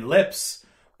from thine lips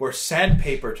were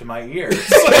sandpaper to my ears.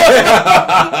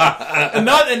 and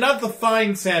not the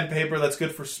fine sandpaper that's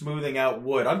good for smoothing out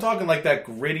wood. I'm talking that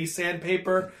gritty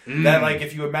sandpaper that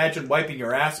if you imagine wiping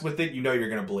your ass with it, you know you're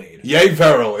gonna bleed. Yea,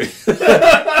 verily.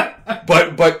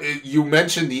 but but you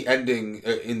mentioned the ending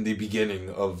in the beginning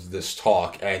of this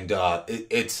talk, and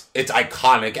it's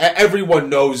iconic. Everyone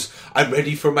knows I'm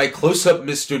ready for my close-up,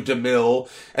 Mr. DeMille,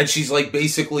 and she's like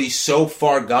basically so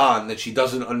far gone that she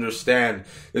doesn't understand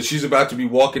that she's about to be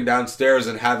walking downstairs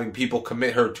and having people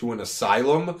commit her to an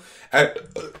asylum. And,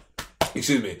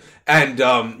 excuse me. And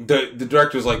the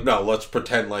director's like, no, let's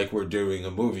pretend like we're doing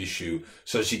a movie shoot.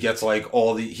 So he gets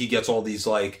all these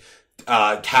like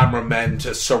cameramen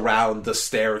to surround the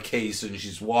staircase, and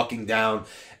she's walking down.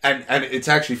 And it's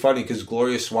actually funny because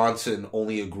Gloria Swanson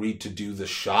only agreed to do the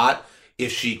shot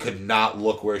if she could not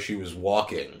look where she was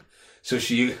walking. So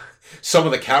some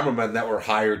of the cameramen that were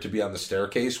hired to be on the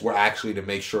staircase were actually to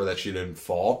make sure that she didn't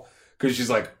fall. Because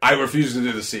she's like, I refuse to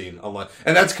do the scene.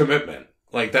 And that's commitment.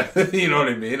 Like that, you know what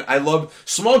I mean? I love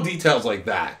small details like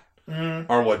that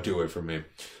are what do it for me.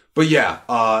 But yeah,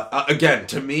 again,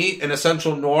 to me, an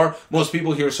essential noir, most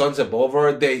people hear Sunset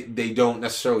Boulevard, they don't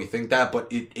necessarily think that, but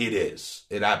it is.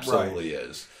 It absolutely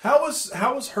is. How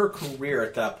was her career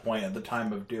at that point, at the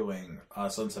time of doing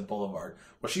Sunset Boulevard?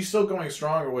 Was she still going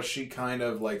strong, or was she kind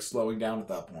of like slowing down at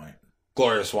that point?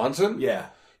 Gloria Swanson? Yeah.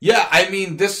 Yeah, I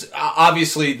mean, this,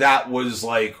 obviously that was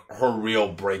like her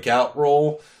real breakout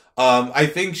role. I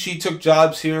think she took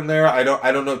jobs here and there. I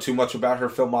don't know too much about her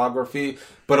filmography,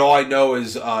 but all I know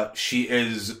is she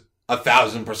is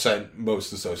 1,000%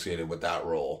 most associated with that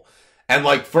role, and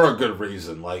like for a good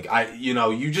reason. Like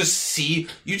you just see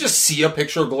a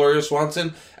picture of Gloria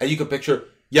Swanson, and you can picture,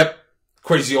 yep,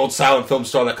 crazy old silent film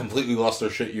star that completely lost their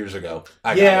shit years ago.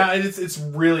 It's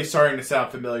really starting to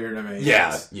sound familiar to me.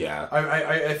 Yeah.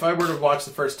 I if I were to watch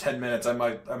the first 10 minutes, I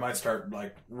might start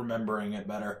like remembering it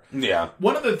better. Yeah.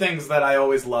 One of the things that I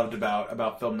always loved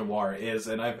about film noir is,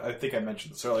 and I think I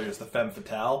mentioned this earlier, is the femme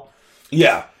fatale.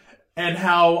 Yeah. And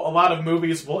how a lot of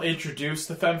movies will introduce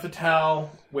the femme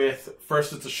fatale with,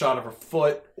 first it's a shot of her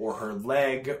foot or her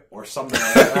leg or something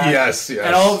like that. Yes.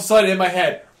 And all of a sudden in my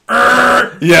head,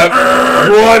 yep.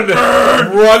 Run.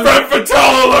 Femme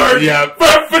fatale alert! Yep.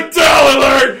 Femme fatale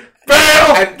alert!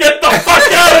 Bail! Get the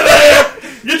fuck out of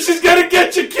there! She's gonna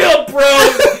get you killed,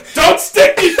 bro! Don't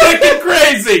stick me thinking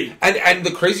crazy! And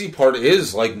the crazy part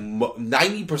is, like,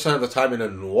 90% of the time in a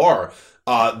noir,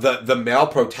 the male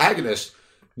protagonist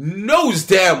knows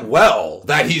damn well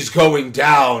that he's going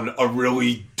down a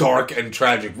really dark and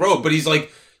tragic road, but he's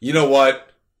like, you know what?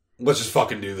 Let's just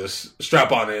fucking do this.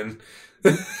 Strap on in.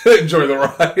 Enjoy the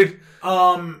ride.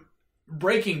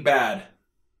 Breaking Bad.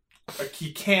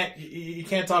 You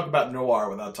can't talk about noir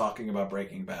without talking about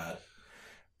Breaking Bad.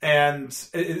 And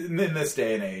in this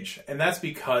day and age. And that's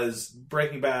because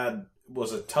Breaking Bad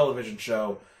was a television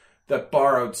show that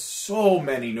borrowed so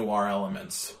many noir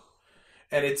elements.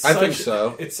 And I think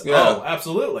so. Oh,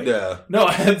 absolutely. Yeah. No,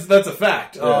 that's a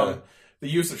fact. Yeah. The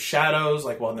use of shadows,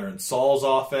 like when they're in Saul's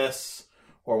office,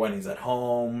 or when he's at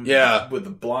home, with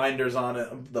the blinders on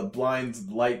it, the blinds,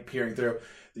 light peering through.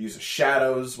 The use of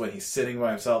shadows when he's sitting by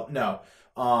himself. No,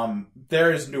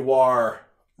 there is noir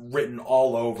written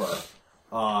all over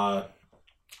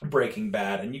Breaking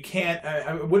Bad, and you can't.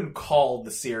 I wouldn't call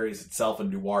the series itself a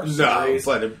noir series,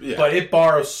 but it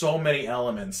borrows so many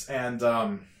elements.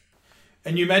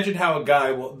 And you mentioned how the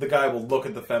guy will look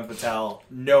at the femme fatale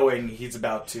knowing he's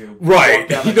about to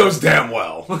he knows damn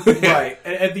well. Right.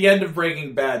 At the end of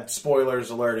Breaking Bad,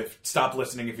 spoilers alert, stop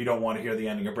listening if you don't want to hear the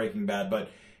ending of Breaking Bad, but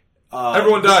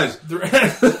everyone dies.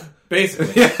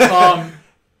 Basically.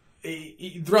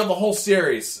 Throughout the whole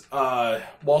series,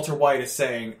 Walter White is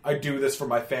saying, I do this for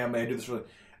my family, I do this for...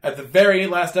 At the very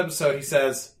last episode, he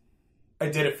says, I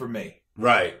did it for me.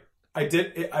 Right.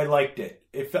 I liked it.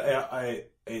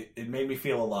 It made me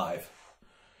feel alive.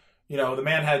 You know, the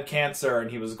man had cancer and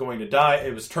he was going to die.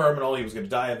 It was terminal. He was going to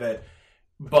die of it.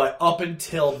 But up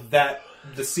until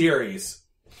the series,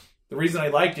 the reason I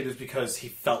liked it is because he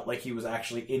felt like he was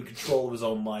actually in control of his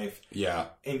own life. Yeah.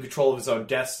 In control of his own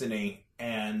destiny.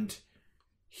 And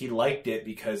he liked it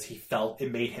because he felt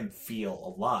it made him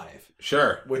feel alive.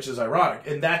 Sure. Which is ironic.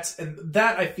 And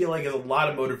that I feel like is a lot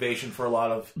of motivation for a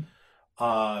lot of,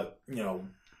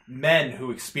 men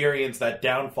who experience that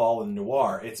downfall in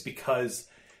noir. It's because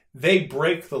they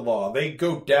break the law. They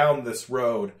go down this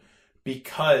road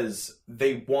because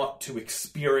they want to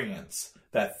experience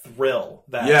that thrill,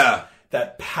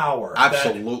 that power,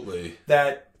 absolutely,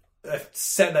 that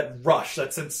rush,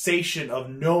 that sensation of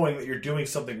knowing that you're doing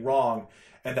something wrong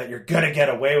and that you're gonna get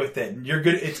away with it, and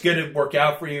it's gonna work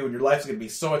out for you, and your life's gonna be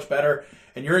so much better,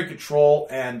 and you're in control,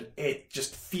 and it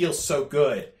just feels so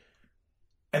good.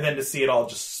 And then to see it all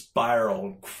just spiral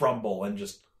and crumble and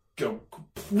just go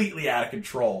completely out of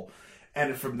control,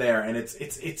 and from there, and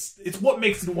it's what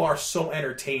makes noir so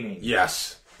entertaining.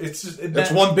 Yes, It's just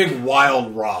it's one big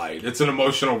wild ride. It's an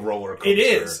emotional roller coaster. It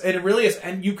is, and it really is,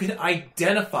 and you can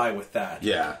identify with that.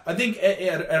 Yeah, I think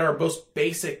at our most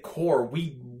basic core,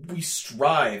 we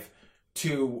strive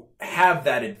to have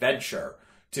that adventure,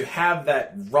 to have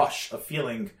that rush of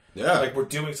feeling like we're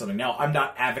doing something. Now, I'm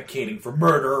not advocating for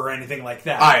murder or anything like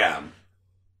that. I am.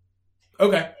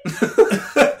 Okay.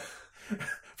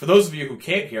 For those of you who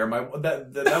can't hear,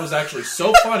 that was actually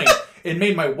so funny. It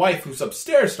made my wife, who's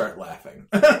upstairs, start laughing.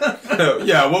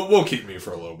 Yeah, we'll keep me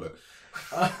for a little bit.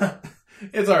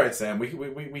 It's all right, Sam. We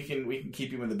can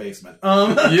keep you in the basement.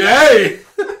 Yay!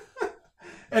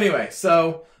 Anyway,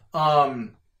 so I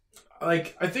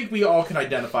think we all can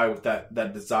identify with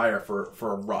that desire for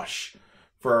a rush,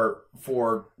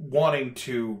 for wanting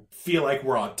to feel like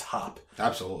we're on top.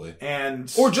 Absolutely.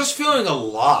 Or just feeling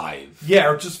alive. Yeah,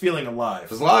 or just feeling alive.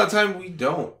 Because a lot of the time we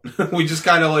don't. We just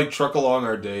kind of truck along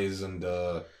our days and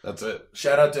that's it.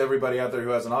 Shout out to everybody out there who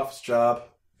has an office job.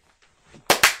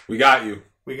 We got you.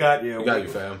 We got you. We got you,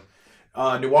 fam.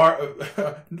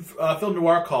 Film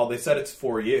Noir called. They said it's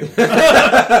for you.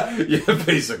 Yeah,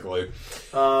 basically.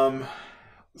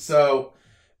 So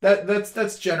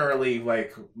that's generally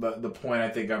the point I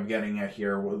think I'm getting at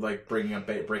here with bringing up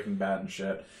Breaking Bad and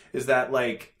shit, is that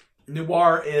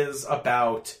noir is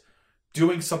about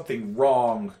doing something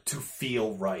wrong to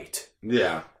feel right.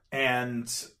 Yeah. And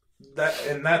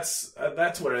that's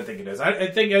what I think it is. I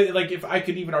think if I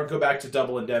could even go back to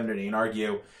Double Indemnity and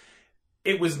argue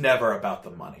it was never about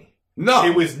the money. No.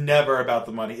 It was never about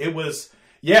the money. It was,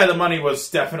 the money was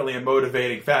definitely a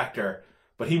motivating factor,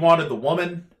 but he wanted the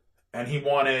woman and he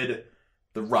wanted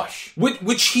the rush.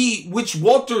 Which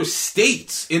Walter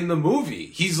states in the movie.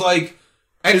 He's like...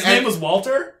 His name was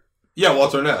Walter? Yeah,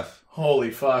 Walter Neff. Holy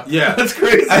fuck. Yeah. That's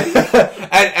crazy.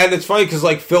 and it's funny because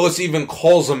Phyllis even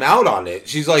calls him out on it.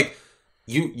 She's like,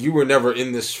 you were never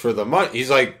in this for the money. He's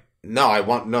like, no, I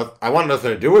want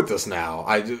nothing to do with this now.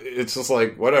 It's just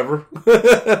whatever.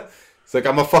 It's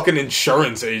I'm a fucking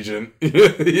insurance agent.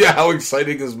 Yeah, how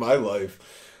exciting is my life?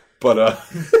 But,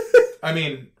 I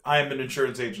mean, I'm an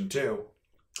insurance agent too.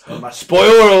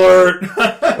 Spoiler alert!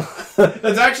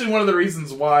 That's actually one of the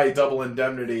reasons why Double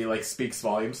Indemnity speaks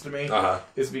volumes to me.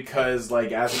 Is because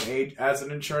as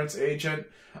an insurance agent,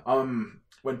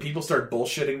 when people start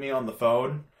bullshitting me on the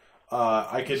phone,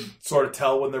 I can sort of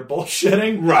tell when they're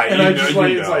bullshitting. Right,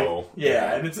 and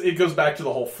Yeah, and it goes back to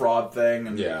the whole fraud thing.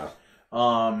 And, yeah.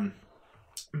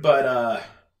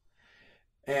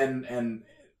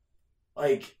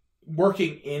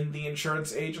 Working in the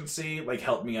insurance agency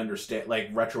helped me understand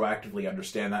retroactively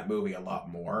understand that movie a lot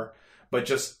more, but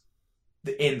just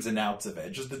the ins and outs of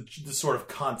it, just the sort of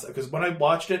concept, because when I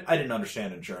watched it I didn't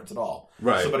understand insurance at all.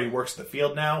 Right. Somebody who works in the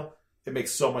field now, it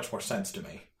makes so much more sense to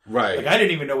me. Right. I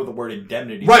didn't even know what the word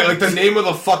indemnity was. The name of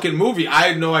the fucking movie, I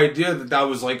had no idea that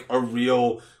was a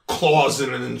real clause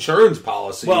in an insurance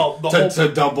policy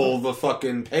to double the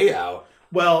fucking payout.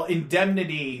 Well,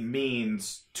 indemnity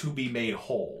means to be made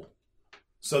whole.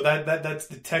 So that's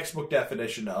the textbook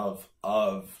definition of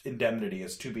indemnity,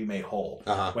 is to be made whole.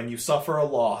 When you suffer a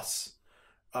loss,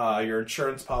 your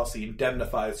insurance policy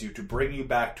indemnifies you to bring you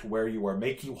back to where you were,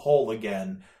 make you whole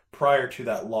again prior to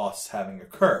that loss having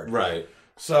occurred. Right.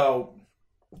 So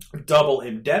double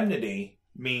indemnity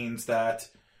means that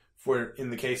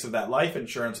in the case of that life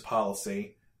insurance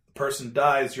policy, the person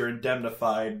dies, you're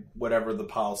indemnified whatever the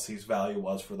policy's value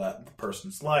was for that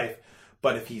person's life.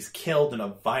 But if he's killed in a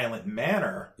violent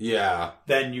manner,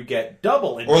 then you get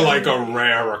double indemnity. Or a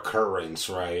rare occurrence,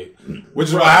 right? Which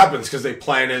is what happens because they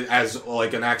plan it as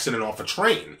an accident off a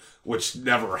train, which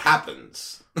never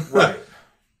happens. Right.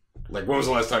 When was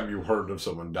the last time you heard of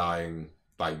someone dying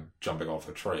by jumping off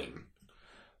a train?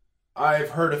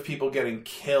 I've heard of people getting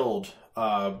killed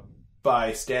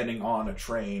by standing on a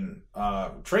train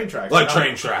tracks. Train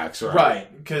tracks, right?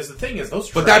 Right, because the thing is, those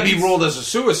trains... But that'd be ruled as a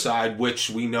suicide, which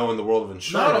we know in the world of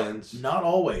insurance. Not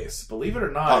always. Believe it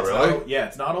or not. Oh, really?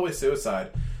 It's not always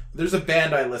suicide. There's a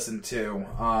band I listen to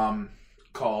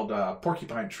called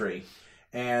Porcupine Tree,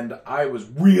 and I was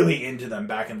really into them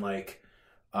back in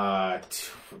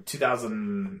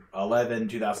 2011,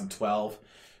 2012.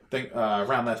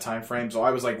 Around that time frame, so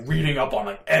I was reading up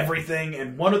on everything,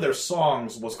 and one of their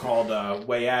songs was called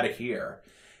 "Way Outta Here,"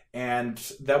 and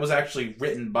that was actually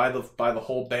written by the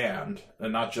whole band,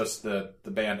 and not just the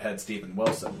band head Steven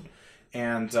Wilson.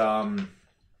 And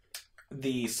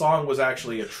the song was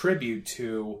actually a tribute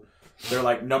to their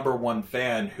 #1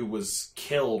 fan who was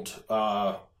killed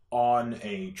on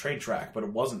a train track, but it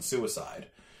wasn't suicide.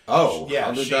 Oh, yeah,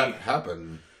 how did that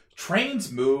happen?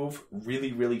 Trains move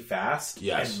really, really fast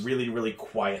and really, really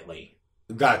quietly.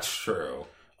 That's true.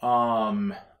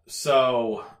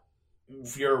 So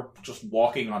if you're just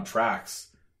walking on tracks,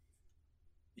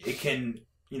 it can,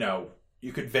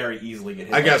 you could very easily get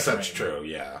hit. I guess that's true.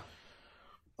 Yeah.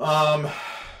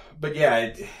 But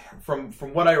yeah, from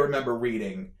what I remember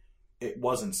reading, it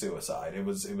wasn't suicide. It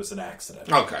was an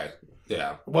accident. Okay.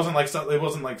 Yeah. It wasn't like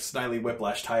Snidely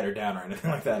Whiplash tied her down or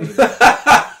anything like that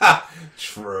either.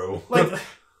 True.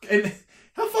 And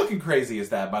how fucking crazy is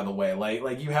that, by the way?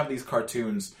 Like you have these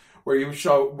cartoons where you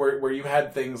show where you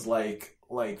had things like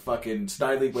fucking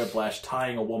Snidely Whiplash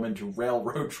tying a woman to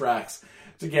railroad tracks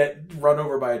to get run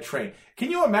over by a train.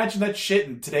 Can you imagine that shit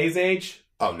in today's age?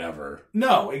 Oh, never.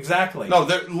 No, exactly. No,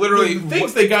 they're literally the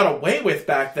things they got away with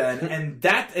back then,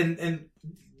 and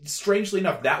strangely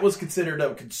enough, that was considered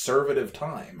a conservative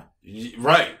time.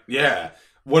 Right? Yeah.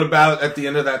 What about at the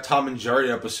end of that Tom and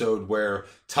Jerry episode where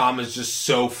Tom is just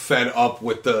so fed up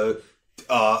with the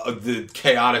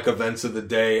chaotic events of the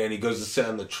day, and he goes to sit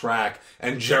on the track,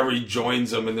 and Jerry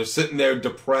joins him, and they're sitting there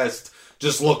depressed,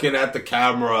 just looking at the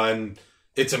camera, and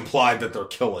it's implied that they're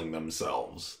killing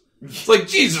themselves. It's like,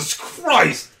 Jesus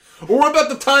Christ! Or what about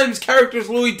the times characters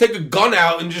literally take a gun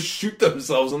out and just shoot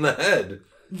themselves in the head?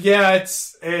 Yeah,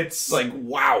 it's like,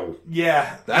 wow.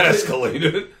 Yeah. That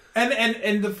escalated.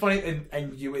 And the funny,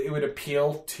 it would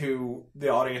appeal to the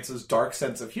audience's dark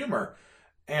sense of humor.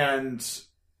 And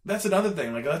that's another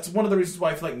thing. Like, that's one of the reasons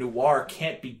why I feel like noir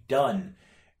can't be done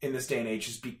in this day and age,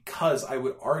 is because I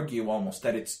would argue almost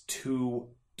that it's too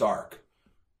dark.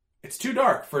 It's too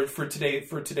dark for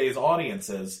today's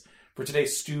audiences, for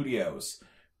today's studios.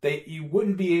 You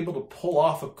wouldn't be able to pull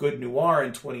off a good noir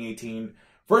in 2018.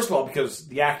 First of all, because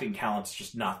the acting talent's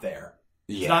just not there.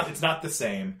 Yeah. It's not the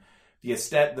same.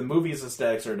 The movie's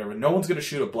aesthetics are different. No one's going to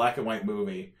shoot a black and white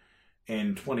movie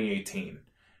in 2018.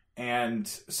 And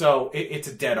so it's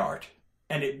a dead art.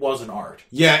 And it was an art.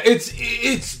 Yeah,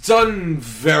 it's done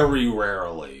very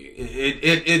rarely.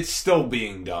 It's still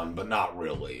being done, but not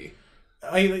really.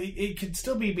 It could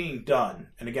still be being done.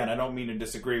 And again, I don't mean to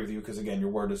disagree with you, because again, your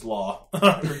word is law.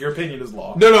 Or your opinion is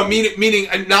law. No, meaning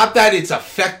not that it's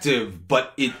effective,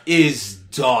 but it is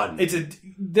done.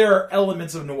 There are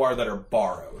elements of noir that are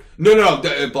borrowed. No,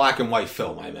 black and white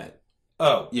film, I meant.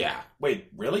 Oh. Yeah. Wait,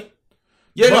 really?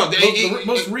 Yeah, the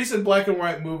most recent black and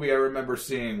white movie I remember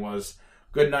seeing was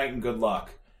Good Night and Good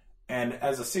Luck. And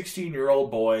as a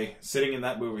 16-year-old boy sitting in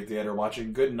that movie theater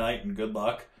watching Good Night and Good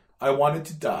Luck, I wanted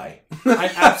to die.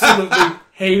 I absolutely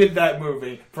hated that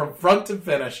movie from front to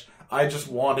finish. I just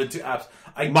wanted to...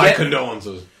 My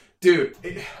condolences. Dude,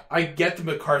 I get the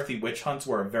McCarthy witch hunts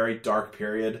were a very dark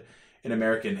period in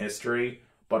American history,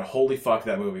 but holy fuck,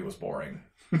 that movie was boring.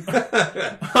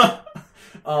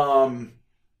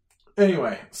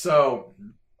 Anyway, so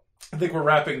I think we're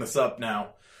wrapping this up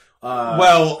now. Do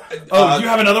you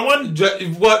have another one?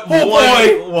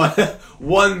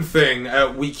 One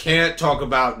thing, we can't talk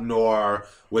about noir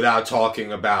without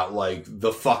talking about, like,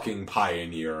 the fucking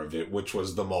pioneer of it, which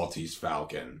was the Maltese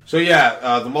Falcon. So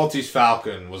yeah, the Maltese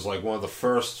Falcon was, like, one of the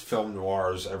first film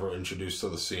noirs ever introduced to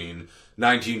the scene.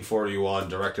 1941,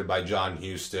 directed by John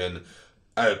Huston.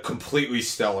 A completely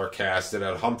stellar cast. It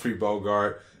had Humphrey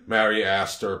Bogart, Mary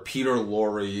Astor, Peter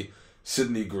Lorre,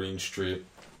 Sidney Greenstreet.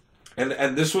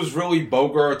 And this was really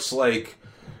Bogart's, like,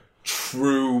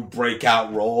 true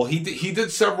breakout role. He did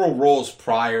several roles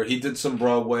prior. He did some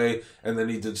Broadway, and then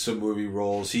he did some movie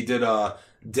roles. He did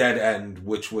Dead End,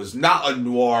 which was not a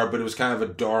noir, but it was kind of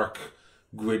a dark,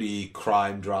 gritty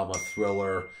crime drama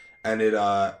thriller. And it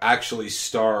actually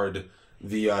starred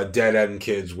the Dead End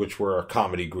Kids, which were a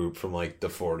comedy group from, like, the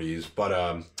 40s.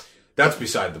 But that's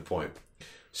beside the point.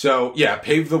 So, yeah,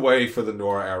 paved the way for the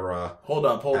noir era. Hold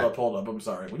up. I'm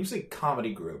sorry. When you say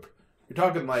comedy group, you're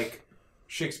talking, like,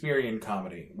 Shakespearean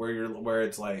comedy, where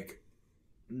it's, like,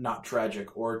 not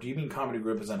tragic, or do you mean comedy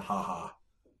group as in haha?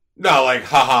 No, like,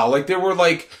 haha. Like, they were,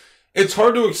 like, it's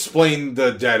hard to explain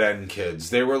the Dead End Kids.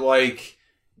 They were, like,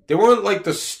 they weren't, like,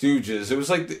 the Stooges. It was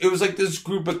like this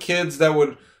group of kids that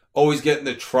would always get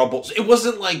into trouble. It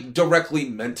wasn't, like, directly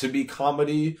meant to be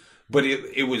comedy, but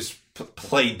it was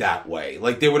played that way.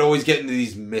 Like, they would always get into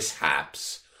these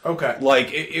mishaps. Okay. Like,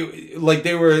 like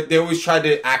they always tried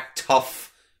to act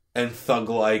tough and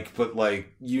thug-like, but,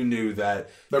 like, you knew that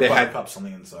they had cups on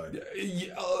the inside.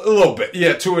 A little bit,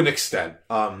 yeah, to an extent.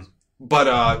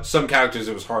 But some characters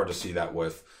it was hard to see that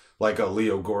with. Like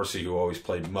Leo Gorcey, who always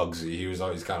played Muggsy. He was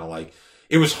always kind of like,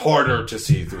 it was harder to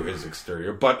see through his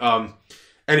exterior. But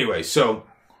anyway, so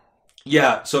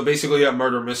basically a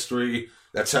murder mystery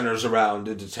that centers around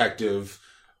a detective.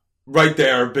 Right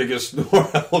there, biggest noir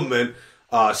element,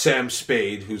 Sam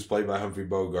Spade, who's played by Humphrey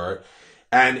Bogart.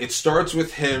 And it starts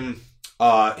with him,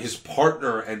 his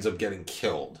partner ends up getting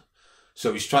killed.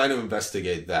 So he's trying to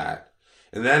investigate that.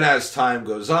 And then as time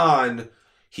goes on,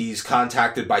 he's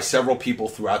contacted by several people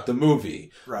throughout the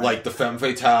movie. Right. Like the femme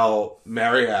fatale,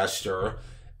 Mary Astor,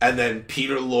 and then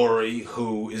Peter Lorre,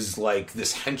 who is like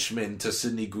this henchman to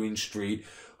Sidney Greenstreet,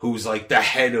 who's like the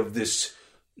head of this,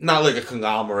 not like a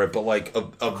conglomerate, but like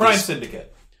a crime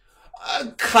syndicate.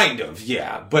 Kind of,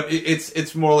 yeah. But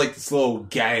it's more like this little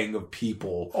gang of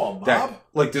people. Oh, mob? That,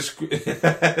 like this,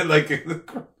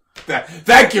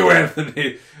 thank you,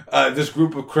 Anthony. This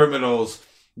group of criminals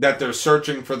that they're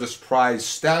searching for this prized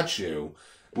statue,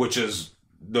 which is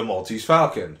the Maltese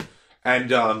Falcon.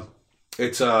 And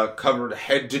it's covered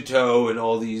head to toe in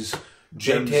all these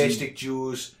gems. Fantastic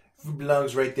jewels.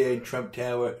 Belongs right there in Trump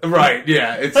Tower. Right,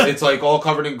 yeah. It's like all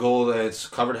covered in gold, and it's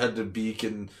covered head to beak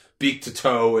and beak to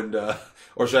toe, and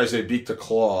or should I say beak to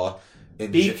claw?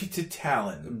 Beak to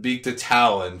talon. Beak to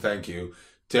talon, thank you.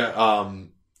 To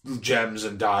gems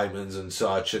and diamonds and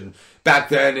such. And back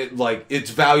then it's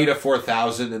valued at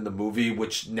 $4,000 in the movie,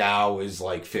 which now is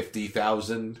like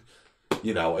 $50,000.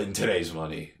 You know, in today's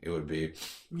money it would be.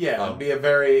 Yeah, it would be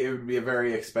a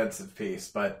very expensive piece,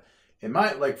 but it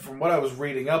might, like, from what I was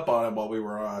reading up on it while we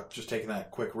were just taking that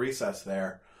quick recess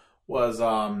there, was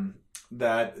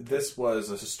that this was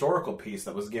a historical piece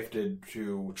that was gifted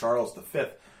to Charles V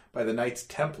by the Knights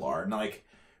Templar. And, like,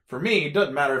 for me, it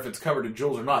doesn't matter if it's covered in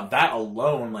jewels or not. That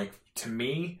alone, like, to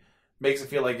me, makes it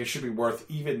feel like it should be worth,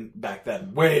 even back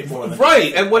then, way more than...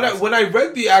 Right, and when I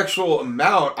read the actual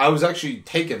amount, I was actually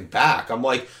taken back. I'm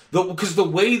like, because the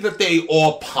way that they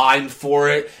all pine for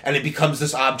it, and it becomes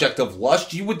this object of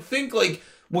lust, you would think, like,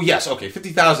 well, yes, okay,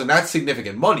 $50,000, that's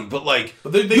significant money, but, like,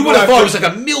 you would have thought it was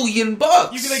like $1 million. You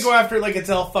can go after it like it's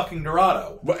El fucking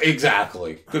Dorado.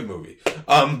 Exactly. Good movie.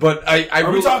 But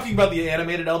Are we talking about the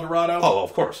animated El Dorado? Oh,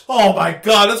 of course. Oh my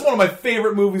god, that's one of my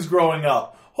favorite movies growing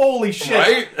up. Holy shit!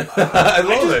 Right? I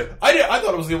love it. I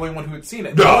thought I was the only one who had seen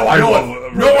it. No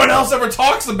one else ever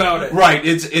talks about it. Right?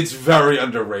 It's very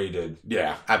underrated.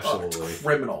 Yeah, absolutely. It's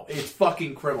criminal. It's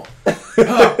fucking criminal.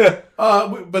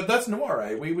 But that's noir,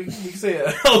 right? We say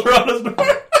El Dorado's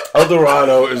noir. El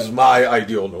Dorado is my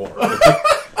ideal noir.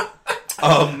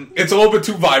 It's a little bit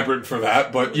too vibrant for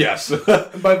that, but yes.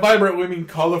 By vibrant, we mean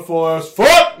colorful as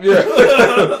fuck.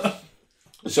 Yeah.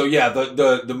 So yeah,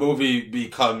 the movie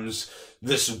becomes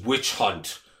this witch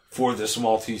hunt for this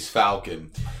Maltese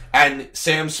Falcon, and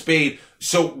Sam Spade.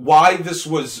 So why this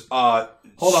was? Hold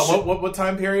on, what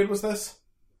time period was this?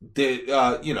 Like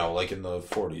in the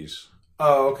 40s.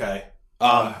 Oh, okay.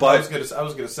 But I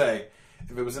was gonna say,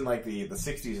 if it was in like the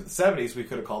 60s or the 70s, we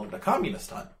could have called it a communist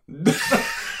hunt.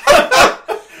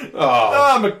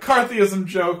 McCarthyism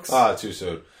jokes. Too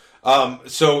soon.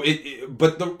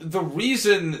 But the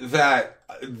reason that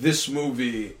this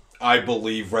movie, I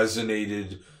believe,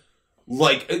 resonated,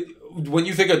 like, when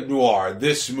you think of noir,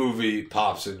 this movie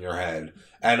pops in your head.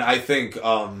 And I think,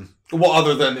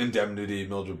 other than Indemnity,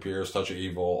 Mildred Pierce, Touch of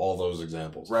Evil, all those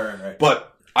examples. Right.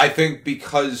 But I think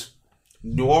because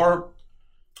noir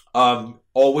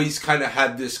always kind of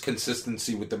had this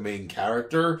consistency with the main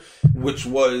character, which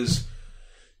was,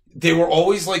 they were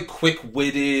always, like,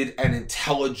 quick-witted and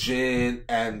intelligent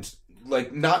and,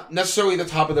 like, not necessarily the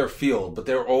top of their field, but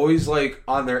they were always, like,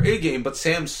 on their A-game. But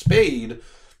Sam Spade,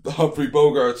 the Humphrey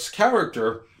Bogart's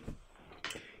character,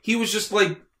 he was just,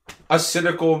 like, a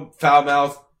cynical,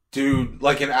 foul-mouthed dude,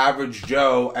 like an average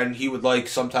Joe, and he would, like,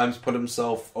 sometimes put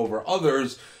himself over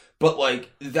others, but,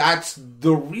 like, that's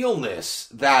the realness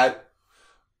that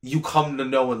you come to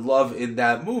know and love in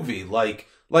that movie. Like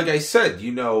I said,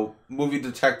 movie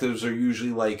detectives are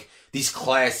usually, like, these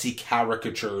classy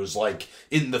caricatures, like,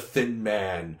 in The Thin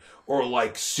Man, or,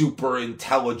 like, super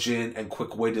intelligent and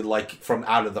quick-witted, like, from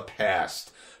Out of the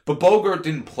Past. But Bogart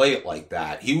didn't play it like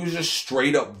that. He was just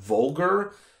straight-up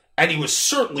vulgar, and he was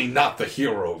certainly not the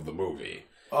hero of the movie.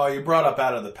 Oh, you brought up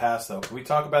Out of the Past, though. Can we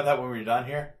talk about that when we're done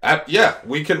here? Yeah,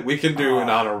 we can do an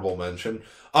honorable mention.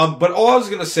 But all I was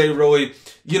going to say, really,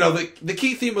 the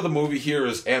key theme of the movie here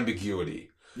is ambiguity.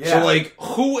 Yeah. So, like,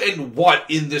 who and what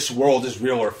in this world is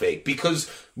real or fake? Because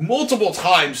multiple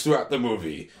times throughout the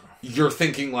movie, you're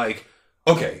thinking, like,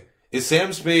 okay, is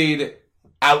Sam Spade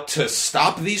out to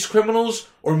stop these criminals?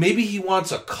 Or maybe he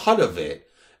wants a cut of it,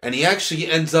 and he actually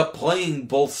ends up playing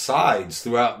both sides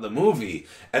throughout the movie.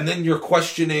 And then you're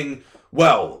questioning,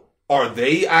 well, are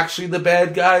they actually the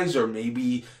bad guys? Or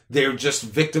maybe they're just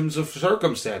victims of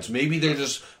circumstance. Maybe they're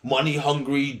just money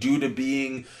hungry due to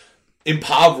being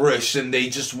impoverished and they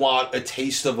just want a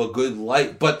taste of a good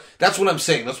life. But that's what I'm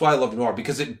saying. That's why I love noir,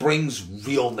 because it brings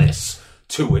realness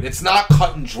to it. It's not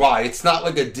cut and dry. It's not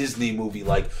like a Disney movie.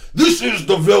 Like, this is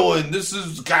the villain. This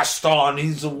is Gaston.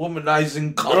 He's a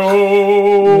womanizing cuck.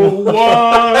 No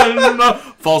one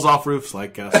falls off roofs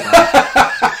like Gaston.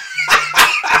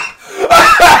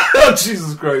 Oh,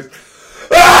 Jesus Christ.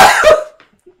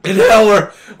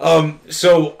 Inhaler.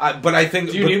 But I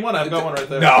think... Do you need one? I've got one right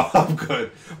there. No, I'm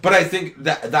good. But I think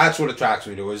that's what attracts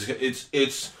me to it.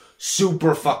 It's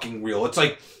super fucking real. It's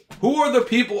like, who are the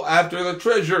people after the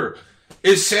treasure?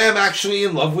 Is Sam actually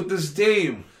in love with this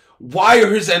dame? Why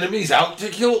are his enemies out to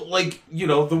kill? Like,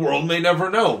 the world may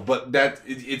never know. But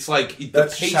it's like...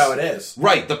 That's just how it is.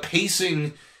 Right. The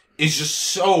pacing is just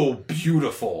so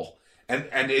beautiful.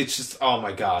 And it's just, oh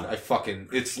my god,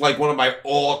 it's like one of my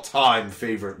all-time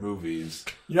favorite movies.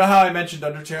 You know how I mentioned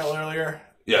Undertale earlier?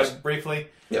 Yes. Briefly?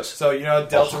 Yes. So,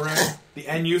 Deltarune, the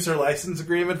end-user license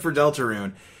agreement for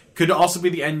Deltarune could also be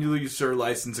the end-user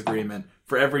license agreement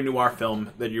for every noir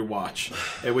film that you watch,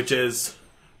 which is,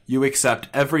 you accept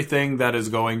everything that is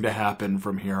going to happen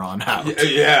from here on out.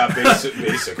 Yeah,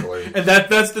 basically. And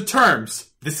that's the terms.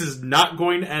 This is not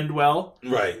going to end well.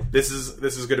 Right. This is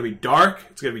going to be dark.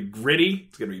 It's going to be gritty.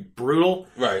 It's going to be brutal.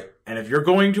 Right. And if you're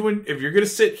going to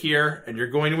sit here and you're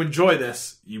going to enjoy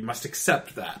this, you must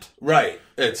accept that. Right.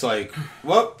 It's like,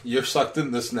 well, you're sucked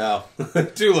in this now.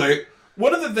 Too late.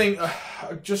 One other thing,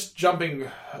 just jumping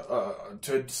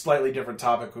to a slightly different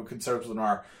topic who concerns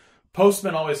noir.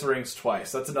 Postman Always Rings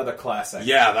Twice. That's another classic.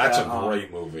 Yeah, that's a great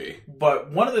movie.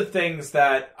 But one of the things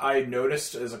that I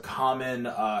noticed as a common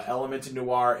element in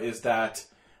noir is that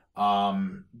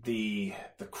the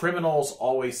criminals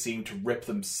always seem to rip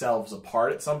themselves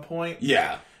apart at some point.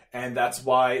 Yeah. And that's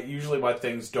usually why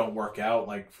things don't work out,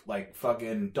 like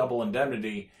fucking Double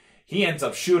Indemnity, he ends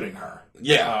up shooting her.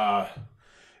 Yeah.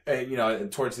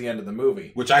 Towards the end of the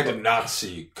movie, which I did not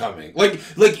see coming. Like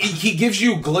he gives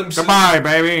you glimpses. Goodbye,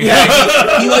 baby.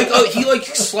 Yeah, he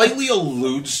slightly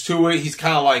alludes to it. He's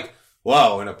kind of like,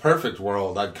 well, in a perfect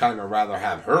world, I'd kind of rather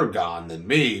have her gone than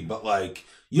me. But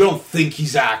you don't think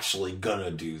he's actually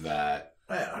gonna do that.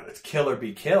 It's kill or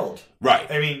be killed.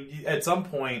 Right. I mean, at some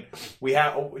point, we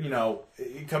have,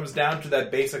 it comes down to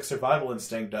that basic survival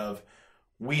instinct of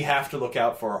we have to look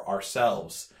out for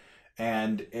ourselves.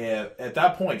 And at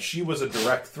that point, she was a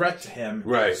direct threat to him.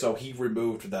 Right. So he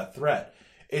removed that threat.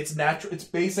 It's natural. It's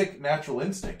basic natural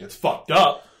instinct. It's fucked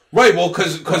up. Right. Well,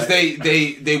 because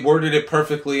they worded it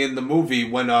perfectly in the movie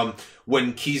when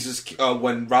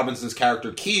Robinson's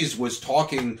character Keyes was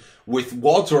talking with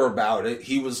Walter about it.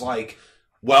 He was like,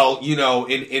 well,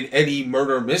 in any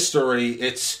murder mystery,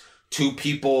 it's two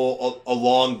people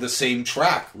along the same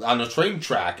track on a train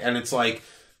track, and it's like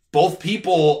both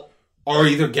people are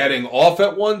either getting off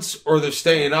at once or they're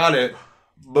staying on it,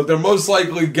 but they're most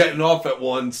likely getting off at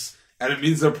once, and it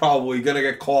means they're probably gonna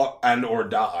get caught and or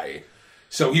die.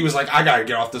 So he was like, I gotta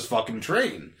get off this fucking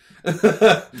train.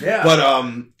 Yeah.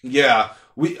 But yeah,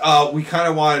 we kind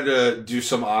of wanted to do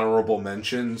some honorable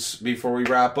mentions before we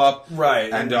wrap up,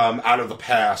 right? And Out of the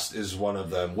Past is one of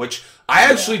them, which I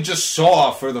actually just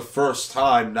saw for the first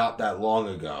time not that long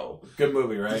ago. Good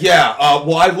movie, right? Yeah.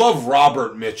 Well, I love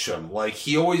Robert Mitchum. Like,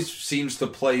 he always seems to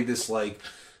play this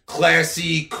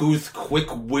classy, couth,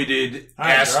 quick-witted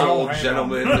asshole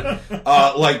gentleman.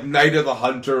 Like Night of the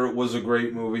Hunter was a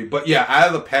great movie, but yeah, Out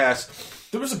of the Past.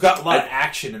 There was a lot of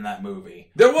action in that movie.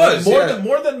 There was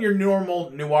more than your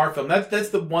normal noir film. That's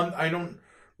the one. I don't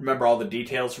remember all the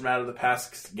details from Out of the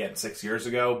Past, again, 6 years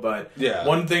ago. But yeah,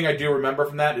 one thing I do remember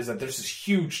from that is that there's this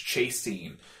huge chase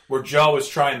scene where Joe is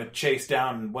trying to chase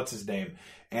down what's his name,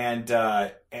 and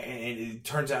it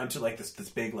turns out into this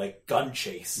big gun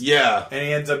chase. Yeah, and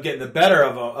he ends up getting the better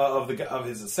of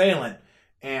his assailant,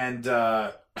 and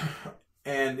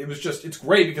it was it's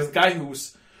great because the guy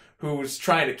who's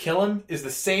trying to kill him is the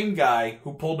same guy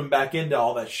who pulled him back into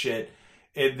all that shit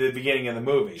at the beginning of the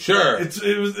movie. Sure.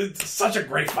 It's such a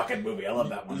great fucking movie. I love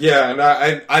that one. Yeah,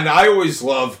 and I always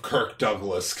love Kirk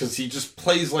Douglas because he just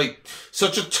plays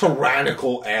such a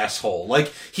tyrannical asshole.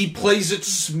 He plays it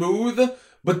smooth,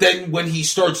 but then when he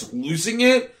starts losing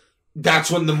it,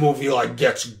 that's when the movie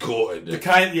gets good. The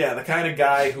kind of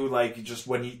guy who just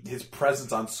when his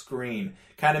presence on screen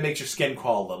kind of makes your skin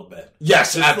crawl a little bit.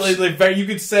 Yes, absolutely.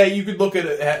 You could look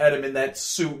at him in that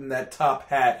suit and that top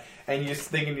hat, and you're just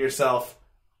thinking to yourself,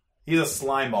 he's a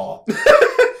slime ball.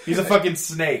 He's a fucking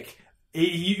snake.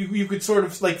 You could sort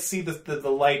of see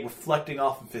the light reflecting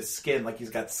off of his skin, like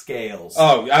he's got scales.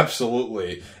 Oh,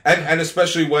 absolutely, and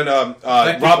especially when Robert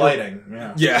lighting,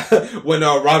 when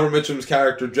Robert Mitchum's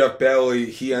character Jeff Bailey,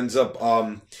 he ends up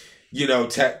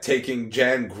taking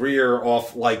Jan Greer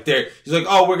off, like, there. He's like,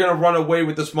 oh, we're gonna run away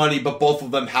with this money, but both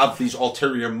of them have these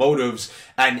ulterior motives,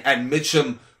 and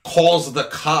Mitchum calls the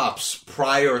cops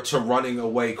prior to running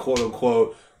away, quote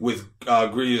unquote, with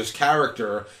Greer's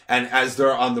character, and as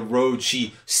they're on the road,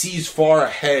 she sees far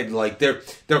ahead, like, they're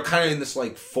kind of in this,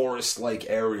 like, forest-like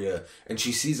area, and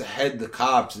she sees ahead the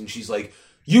cops, and she's like,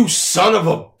 you son of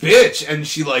a bitch, and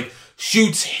she, like,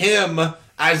 shoots him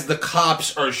as the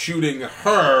cops are shooting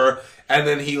her, and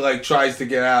then he, like, tries to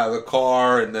get out of the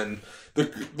car, and then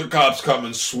the cops come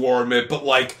and swarm it, but,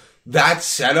 like, that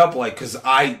setup, like, because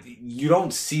you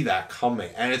don't see that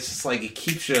coming, and it's just, like, it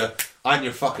keeps you on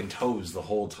your fucking toes the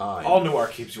whole time. All noir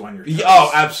keeps you on your toes. Oh,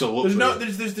 absolutely.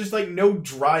 There's like, no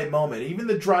dry moment. Even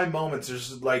the dry moments,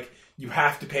 there's, like, you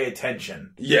have to pay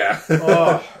attention. Yeah.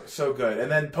 Oh, so good.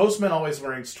 And then Postman Always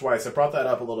Rings Twice. I brought that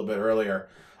up a little bit earlier.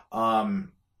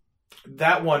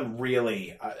 That one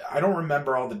really, I don't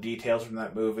remember all the details from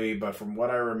that movie, but from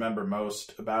what I remember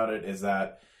most about it is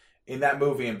that in that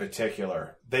movie in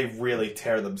particular, they really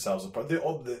tear themselves apart. They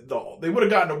would have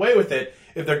gotten away with it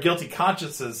if their guilty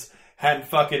consciences hadn't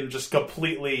fucking just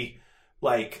completely,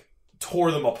 like, tore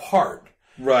them apart.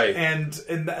 Right. And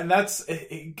that's,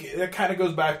 it kind of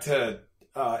goes back to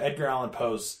Edgar Allan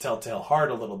Poe's Telltale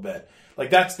Heart a little bit. Like,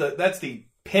 that's the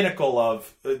pinnacle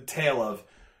of a tale of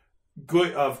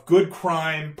good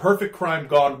crime, perfect crime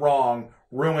gone wrong,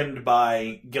 ruined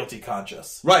by guilty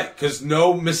conscience. Right, because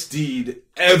no misdeed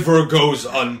ever goes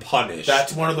unpunished.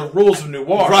 That's one of the rules of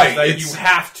noir. Right, that you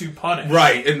have to punish.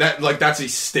 Right, and that's a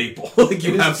staple. Like,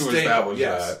 you have to establish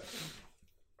that.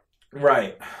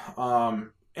 Right.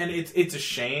 And it's a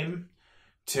shame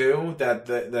too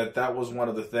that was one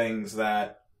of the things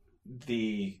that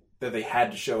they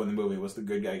had to show in the movie was the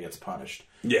good guy gets punished.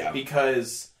 Yeah.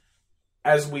 Because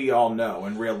as we all know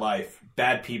in real life,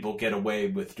 bad people get away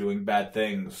with doing bad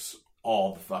things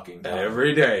all the fucking time.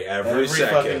 Every day, every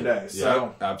second. Fucking day. So,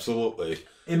 yep, absolutely.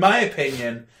 In my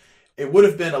opinion, it would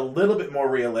have been a little bit more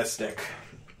realistic.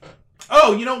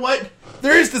 Oh, you know what?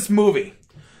 There is this movie.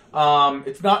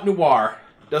 It's not noir.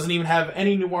 Doesn't even have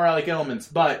any noir-like elements,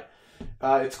 but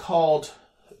it's called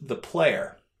The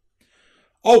Player.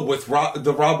 Oh, with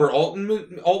the Robert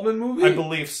Altman movie? I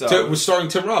believe so. It was starring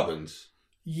Tim Robbins.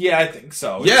 Yeah, I think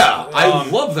so. Yeah, I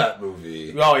love that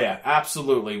movie. Oh, yeah,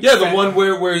 absolutely. Yeah, the one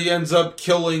where he ends up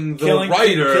killing the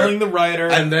writer. Killing the writer.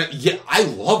 And then, yeah, I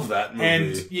love that movie.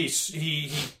 And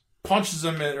he punches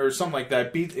him or something like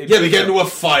that. They get into a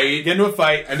fight.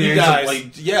 And he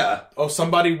dies. Yeah. Oh,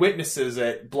 somebody witnesses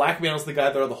it, blackmails the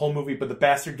guy throughout the whole movie, but the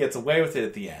bastard gets away with it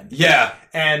at the end. Yeah.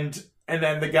 And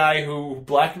then the guy who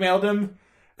blackmailed him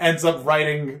ends up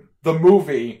writing the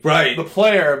movie. Right. The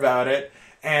Player about it.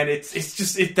 And it's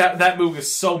just that movie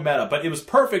is so meta, but it was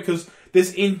perfect because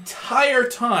this entire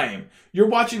time you're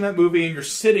watching that movie and you're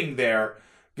sitting there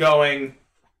going,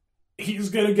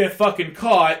 he's gonna get fucking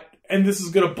caught, and this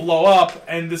is gonna blow up,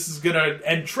 and this is gonna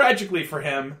end tragically for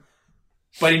him,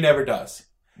 but he never does.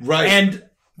 Right. And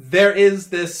there is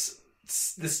this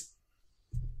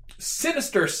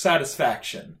sinister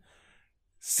satisfaction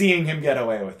seeing him get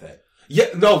away with it. Yeah,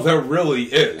 no, there really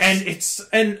is.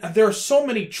 And there are so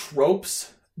many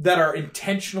tropes that are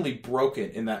intentionally broken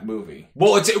in that movie.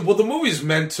 Well, the movie's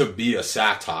meant to be a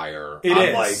satire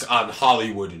on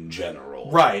Hollywood in general.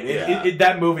 Right. Yeah.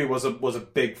 That movie was a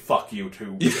big fuck you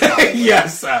to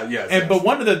yes. But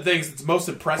one of the things that's most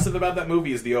impressive about that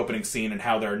movie is the opening scene and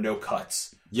how there are no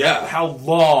cuts. Yeah. How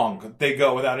long they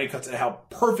go without any cuts and how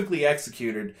perfectly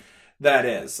executed that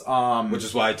is. Which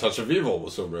is why Touch of Evil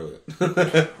was so brilliant.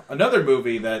 Another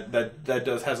movie that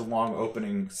has a long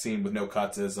opening scene with no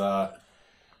cuts is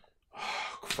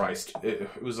Christ.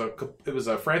 It was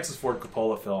a Francis Ford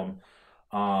Coppola film.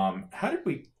 How did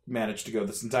we manage to go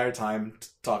this entire time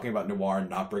talking about noir and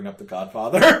not bring up The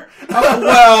Godfather?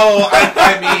 Well,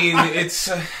 I mean, it's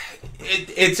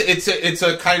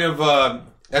a kind of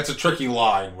that's a tricky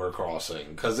line we're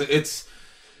crossing because it's.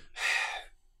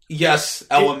 Yes,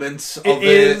 elements of it. It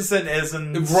is and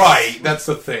isn't. Right, that's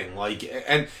the thing. Like,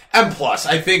 and plus,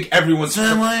 I think everyone's...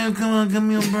 Sam, why you come on, give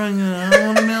me a break? I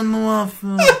want to be on the noir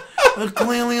film. I'm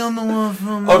clearly on the noir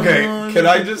film. Okay, can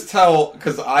I just tell,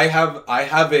 because I have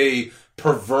a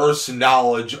perverse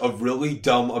knowledge of really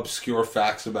dumb, obscure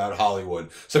facts about Hollywood.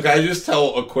 So can I just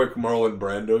tell a quick Marlon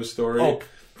Brando story? Oh,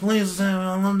 please, Sam,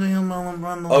 I love to hear Marlon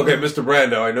Brando. Okay, Mr.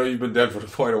 Brando, I know you've been dead for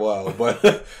quite a while, but...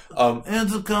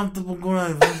 it's a comfortable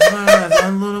grave. It's very nice. I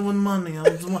lived it with money.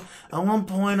 At one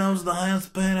point, I was the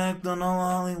highest paid actor in all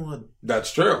Hollywood.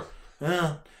 That's true.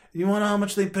 Yeah. You want to know how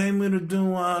much they paid me to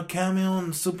do a cameo in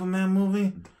the Superman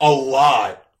movie? A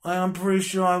lot. I'm pretty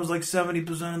sure I was like 70%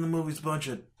 of the movie's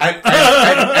budget.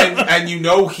 And you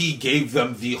know he gave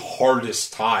them the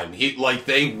hardest time.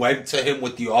 They went to him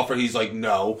with the offer. He's like,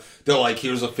 no. They're like,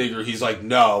 here's a figure. He's like,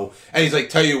 no. And he's like,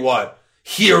 tell you what,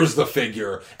 here's the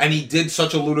figure. And he did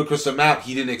such a ludicrous amount,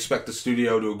 he didn't expect the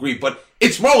studio to agree. But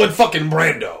it's Marlon fucking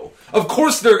Brando. Of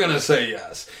course they're gonna say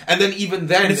yes. And then even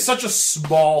then... And it's such a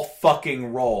small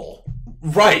fucking role.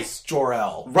 Right.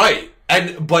 Jor-El. Right.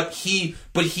 But he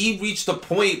reached a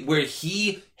point where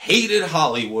he hated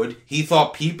Hollywood. He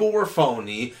thought people were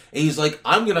phony, and he's like,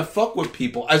 I'm gonna fuck with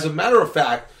people. As a matter of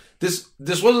fact, this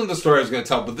wasn't the story I was gonna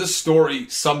tell, but this story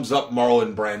sums up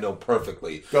Marlon Brando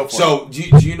perfectly. Go for it. So,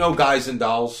 do you know Guys and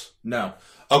Dolls? No.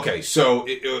 Okay, so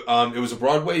it was a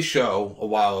Broadway show a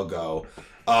while ago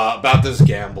about this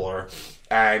gambler,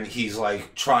 and he's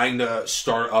like trying to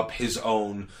start up his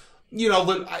own.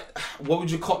 What would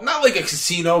you call it? Not like a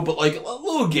casino, but like a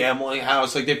little gambling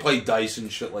house. Like they play dice and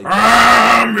shit like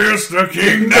that. I'm Mr.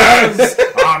 King Dice.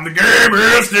 I'm the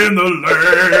gamest in the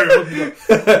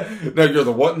land. No, you're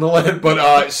the what in the land?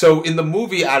 But so in the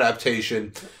movie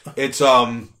adaptation, it's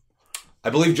I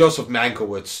believe Joseph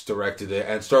Mankiewicz directed it,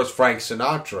 and it stars Frank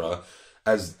Sinatra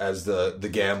as the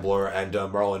gambler, and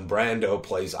Marlon Brando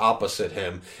plays opposite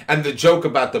him. And the joke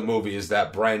about the movie is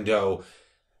that Brando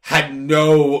had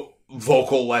no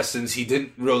vocal lessons. He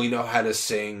didn't really know how to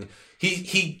sing.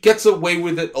 He gets away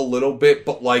with it a little bit,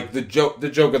 but like the joke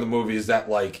of the movie is that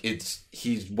like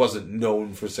he wasn't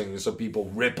known for singing, so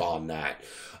people rip on that.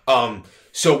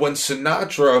 So when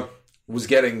Sinatra was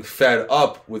getting fed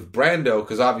up with Brando,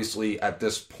 because obviously at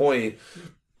this point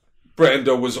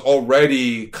Brando was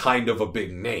already kind of a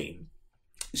big name.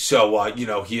 So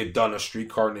he had done A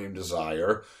Streetcar Named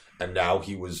Desire, and now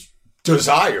he was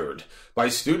desired by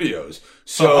studios.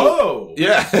 So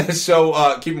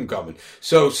keep them coming.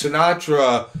 So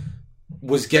Sinatra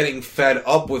was getting fed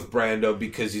up with Brando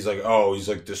because he's like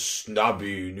this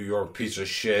snobby New York piece of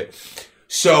shit.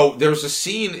 So there's a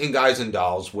scene in Guys and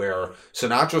Dolls where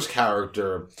Sinatra's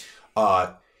character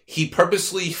he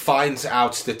purposely finds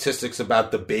out statistics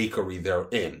about the bakery they're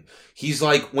in. He's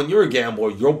like, when you're a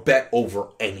gambler, you'll bet over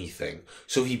anything.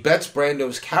 So he bets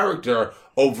Brando's character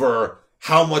over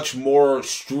how much more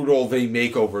strudel they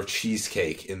make over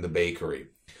cheesecake in the bakery.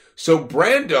 So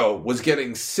Brando was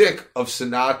getting sick of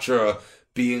Sinatra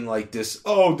being like this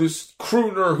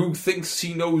crooner who thinks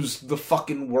he knows the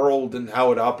fucking world and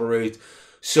how it operates.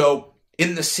 So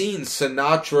in the scene,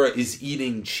 Sinatra is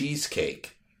eating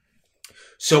cheesecake.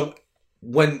 So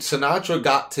when Sinatra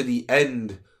got to the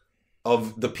end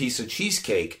of the piece of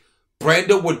cheesecake,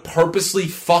 Brando would purposely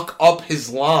fuck up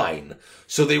his line.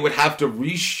 So they would have to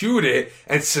reshoot it,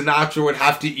 and Sinatra would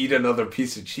have to eat another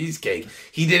piece of cheesecake.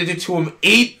 He did it to him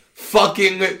 8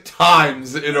 fucking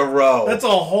times in a row. That's a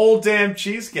whole damn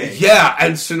cheesecake. Yeah,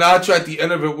 and Sinatra at the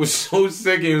end of it was so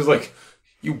sick, he was like,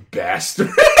 you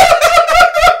bastard.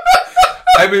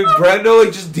 I mean,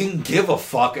 Brando just didn't give a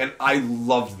fuck, and I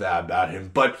loved that about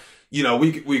him. But,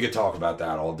 we could talk about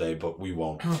that all day, but we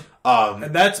won't.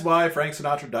 And that's why Frank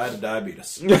Sinatra died of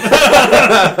diabetes.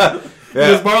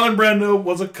 Because Marlon Brando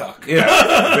was a cuck.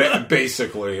 Yeah,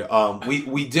 basically.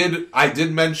 I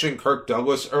did mention Kirk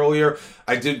Douglas earlier.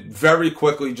 I did very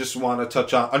quickly just want to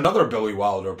touch on another Billy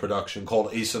Wilder production called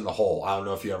Ace in the Hole. I don't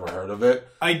know if you ever heard of it.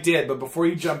 I did, but before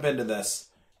you jump into this,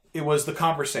 it was The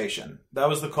Conversation. That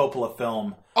was the Coppola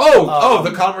film.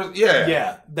 The Conversation. Yeah.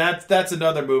 Yeah, that's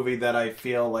another movie that I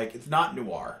feel like it's not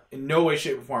noir. In no way,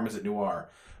 shape, or form is it noir.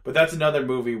 But that's another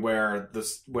movie where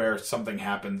something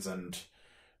happens and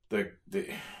the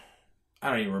I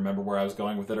don't even remember where I was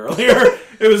going with it earlier.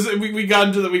 It was we got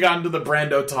into the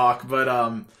Brando talk, but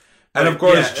and of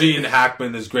course, Gene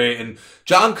Hackman is great, and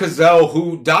John Cazale,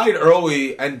 who died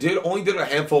early and only did a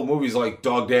handful of movies like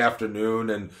Dog Day Afternoon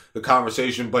and The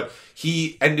Conversation, but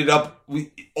he ended up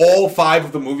all 5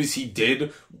 of the movies he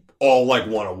did all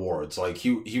won awards. Like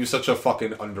he was such a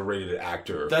fucking underrated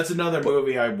actor. That's another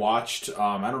movie I watched.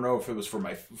 I don't know if it was for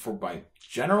my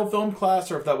general film class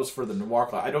or if that was for the noir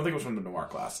class. I don't think it was from the noir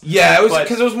class. Yeah, it was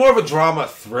because it was more of a drama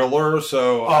thriller.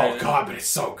 So God, but it's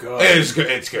so good. It's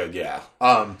good. It's good. Yeah.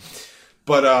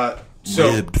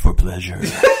 So ribbed for pleasure.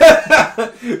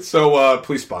 So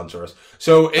please sponsor us.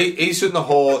 So Ace in the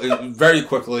Hole, very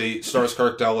quickly, stars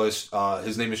Kirk Douglas.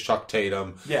 His name is Chuck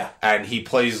Tatum. Yeah. And he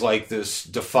plays this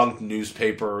defunct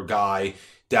newspaper guy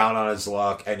down on his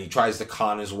luck, and he tries to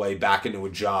con his way back into a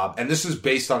job. And this is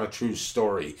based on a true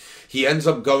story. He ends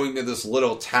up going to this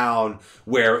little town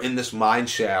where in this mine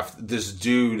shaft, this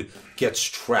dude gets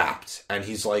trapped. And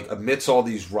he's amidst all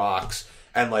these rocks,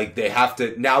 and they have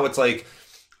to, now it's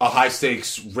a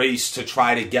high-stakes race to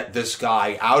try to get this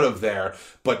guy out of there.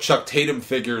 But Chuck Tatum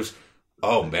figures,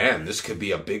 oh man, this could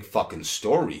be a big fucking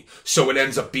story. So it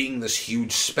ends up being this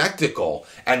huge spectacle.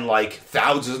 And like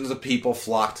thousands of people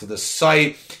flock to the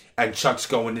site. And Chuck's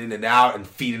going in and out and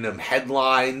feeding them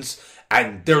headlines.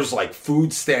 And there's like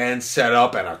food stands set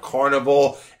up and a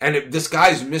carnival. And this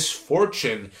guy's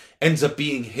misfortune ends up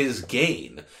being his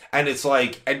gain. And it's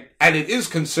like, and it is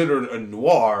considered a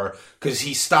noir because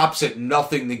he stops at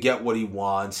nothing to get what he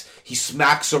wants. He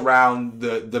smacks around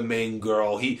the main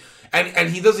girl. And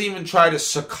he doesn't even try to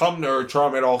succumb to her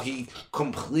charm at all. He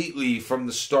completely, from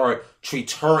the start,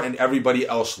 treats her and everybody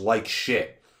else like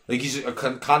shit. Like, he's a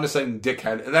condescending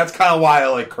dickhead. And that's kind of why I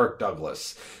like Kirk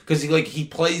Douglas. Because he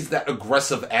plays that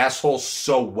aggressive asshole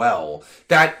so well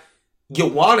that you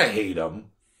want to hate him,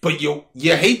 but you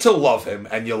hate to love him,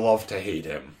 and you love to hate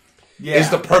him. Yeah. Is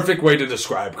the perfect way to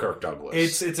describe Kirk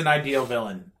Douglas. It's an ideal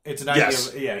villain. It's an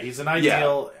ideal, yeah, he's an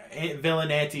ideal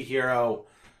villain, anti-hero,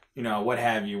 you know, what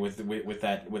have you, with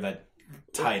that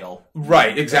title.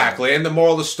 Right, exactly. And the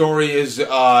moral of the story is,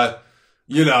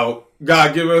 you know,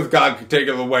 God giveth, God can take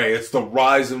it away. It's the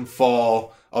rise and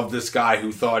fall of this guy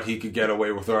who thought he could get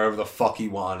away with whatever the fuck he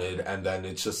wanted, and then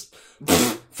it just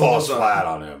falls flat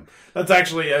on him. That's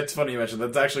actually, it's funny you mentioned,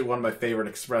 that's actually one of my favorite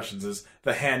expressions is,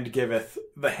 the hand giveth,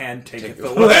 the hand taketh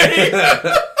away.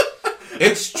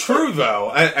 It's true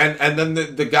though, and then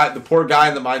the poor guy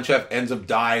in the mine shaft ends up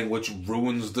dying, which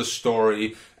ruins the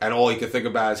story. And all he can think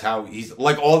about is how he's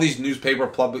like all these newspaper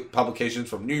publications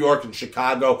from New York and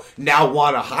Chicago now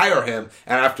want to hire him.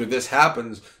 And after this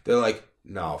happens, they're like,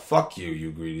 "No, fuck you,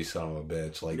 you greedy son of a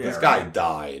bitch! Like this guy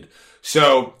died."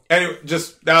 So anyway,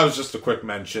 that was just a quick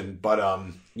mention, but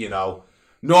you know,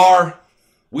 Noir,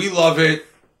 we love it.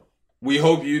 We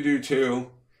hope you do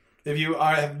too. If you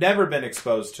have never been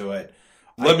exposed to it,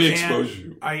 let me expose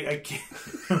you. I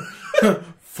can't.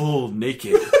 Full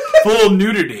naked, full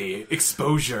nudity,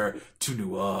 exposure to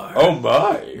noir. Oh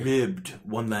my! Ribbed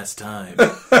one last time.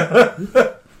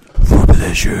 For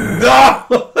pleasure.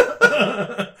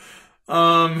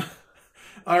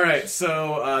 All right,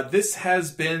 so this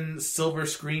has been Silver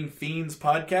Screen Fiends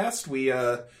podcast. We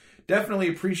definitely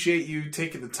appreciate you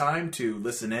taking the time to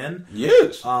listen in.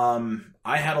 Yes.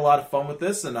 I had a lot of fun with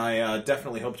this, and I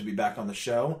definitely hope to be back on the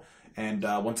show. And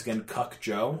once again, cuck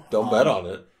Joe. Don't bet on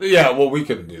it. Yeah, well, we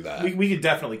couldn't do that. We could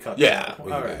definitely cuck Joe. All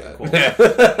right, cool.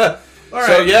 All right.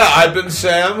 So, yeah, I've been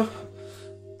Sam.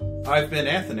 I've been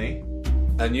Anthony.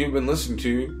 And you've been listening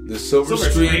to the Silver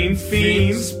Screen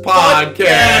Fiends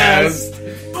podcast.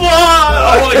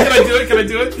 Oh, can I do it? Can I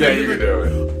do it? Yeah, you can do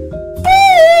it.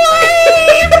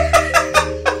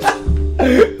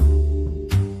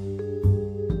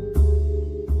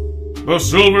 The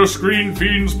Silver Screen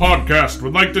Fiends podcast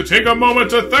would like to take a moment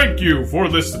to thank you for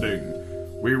listening.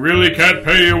 We really can't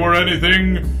pay you or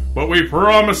anything, but we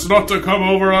promise not to come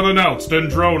over unannounced and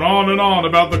drone on and on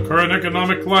about the current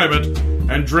economic climate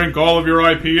and drink all of your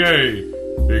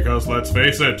IPA. Because let's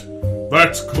face it,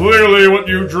 that's clearly what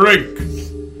you drink.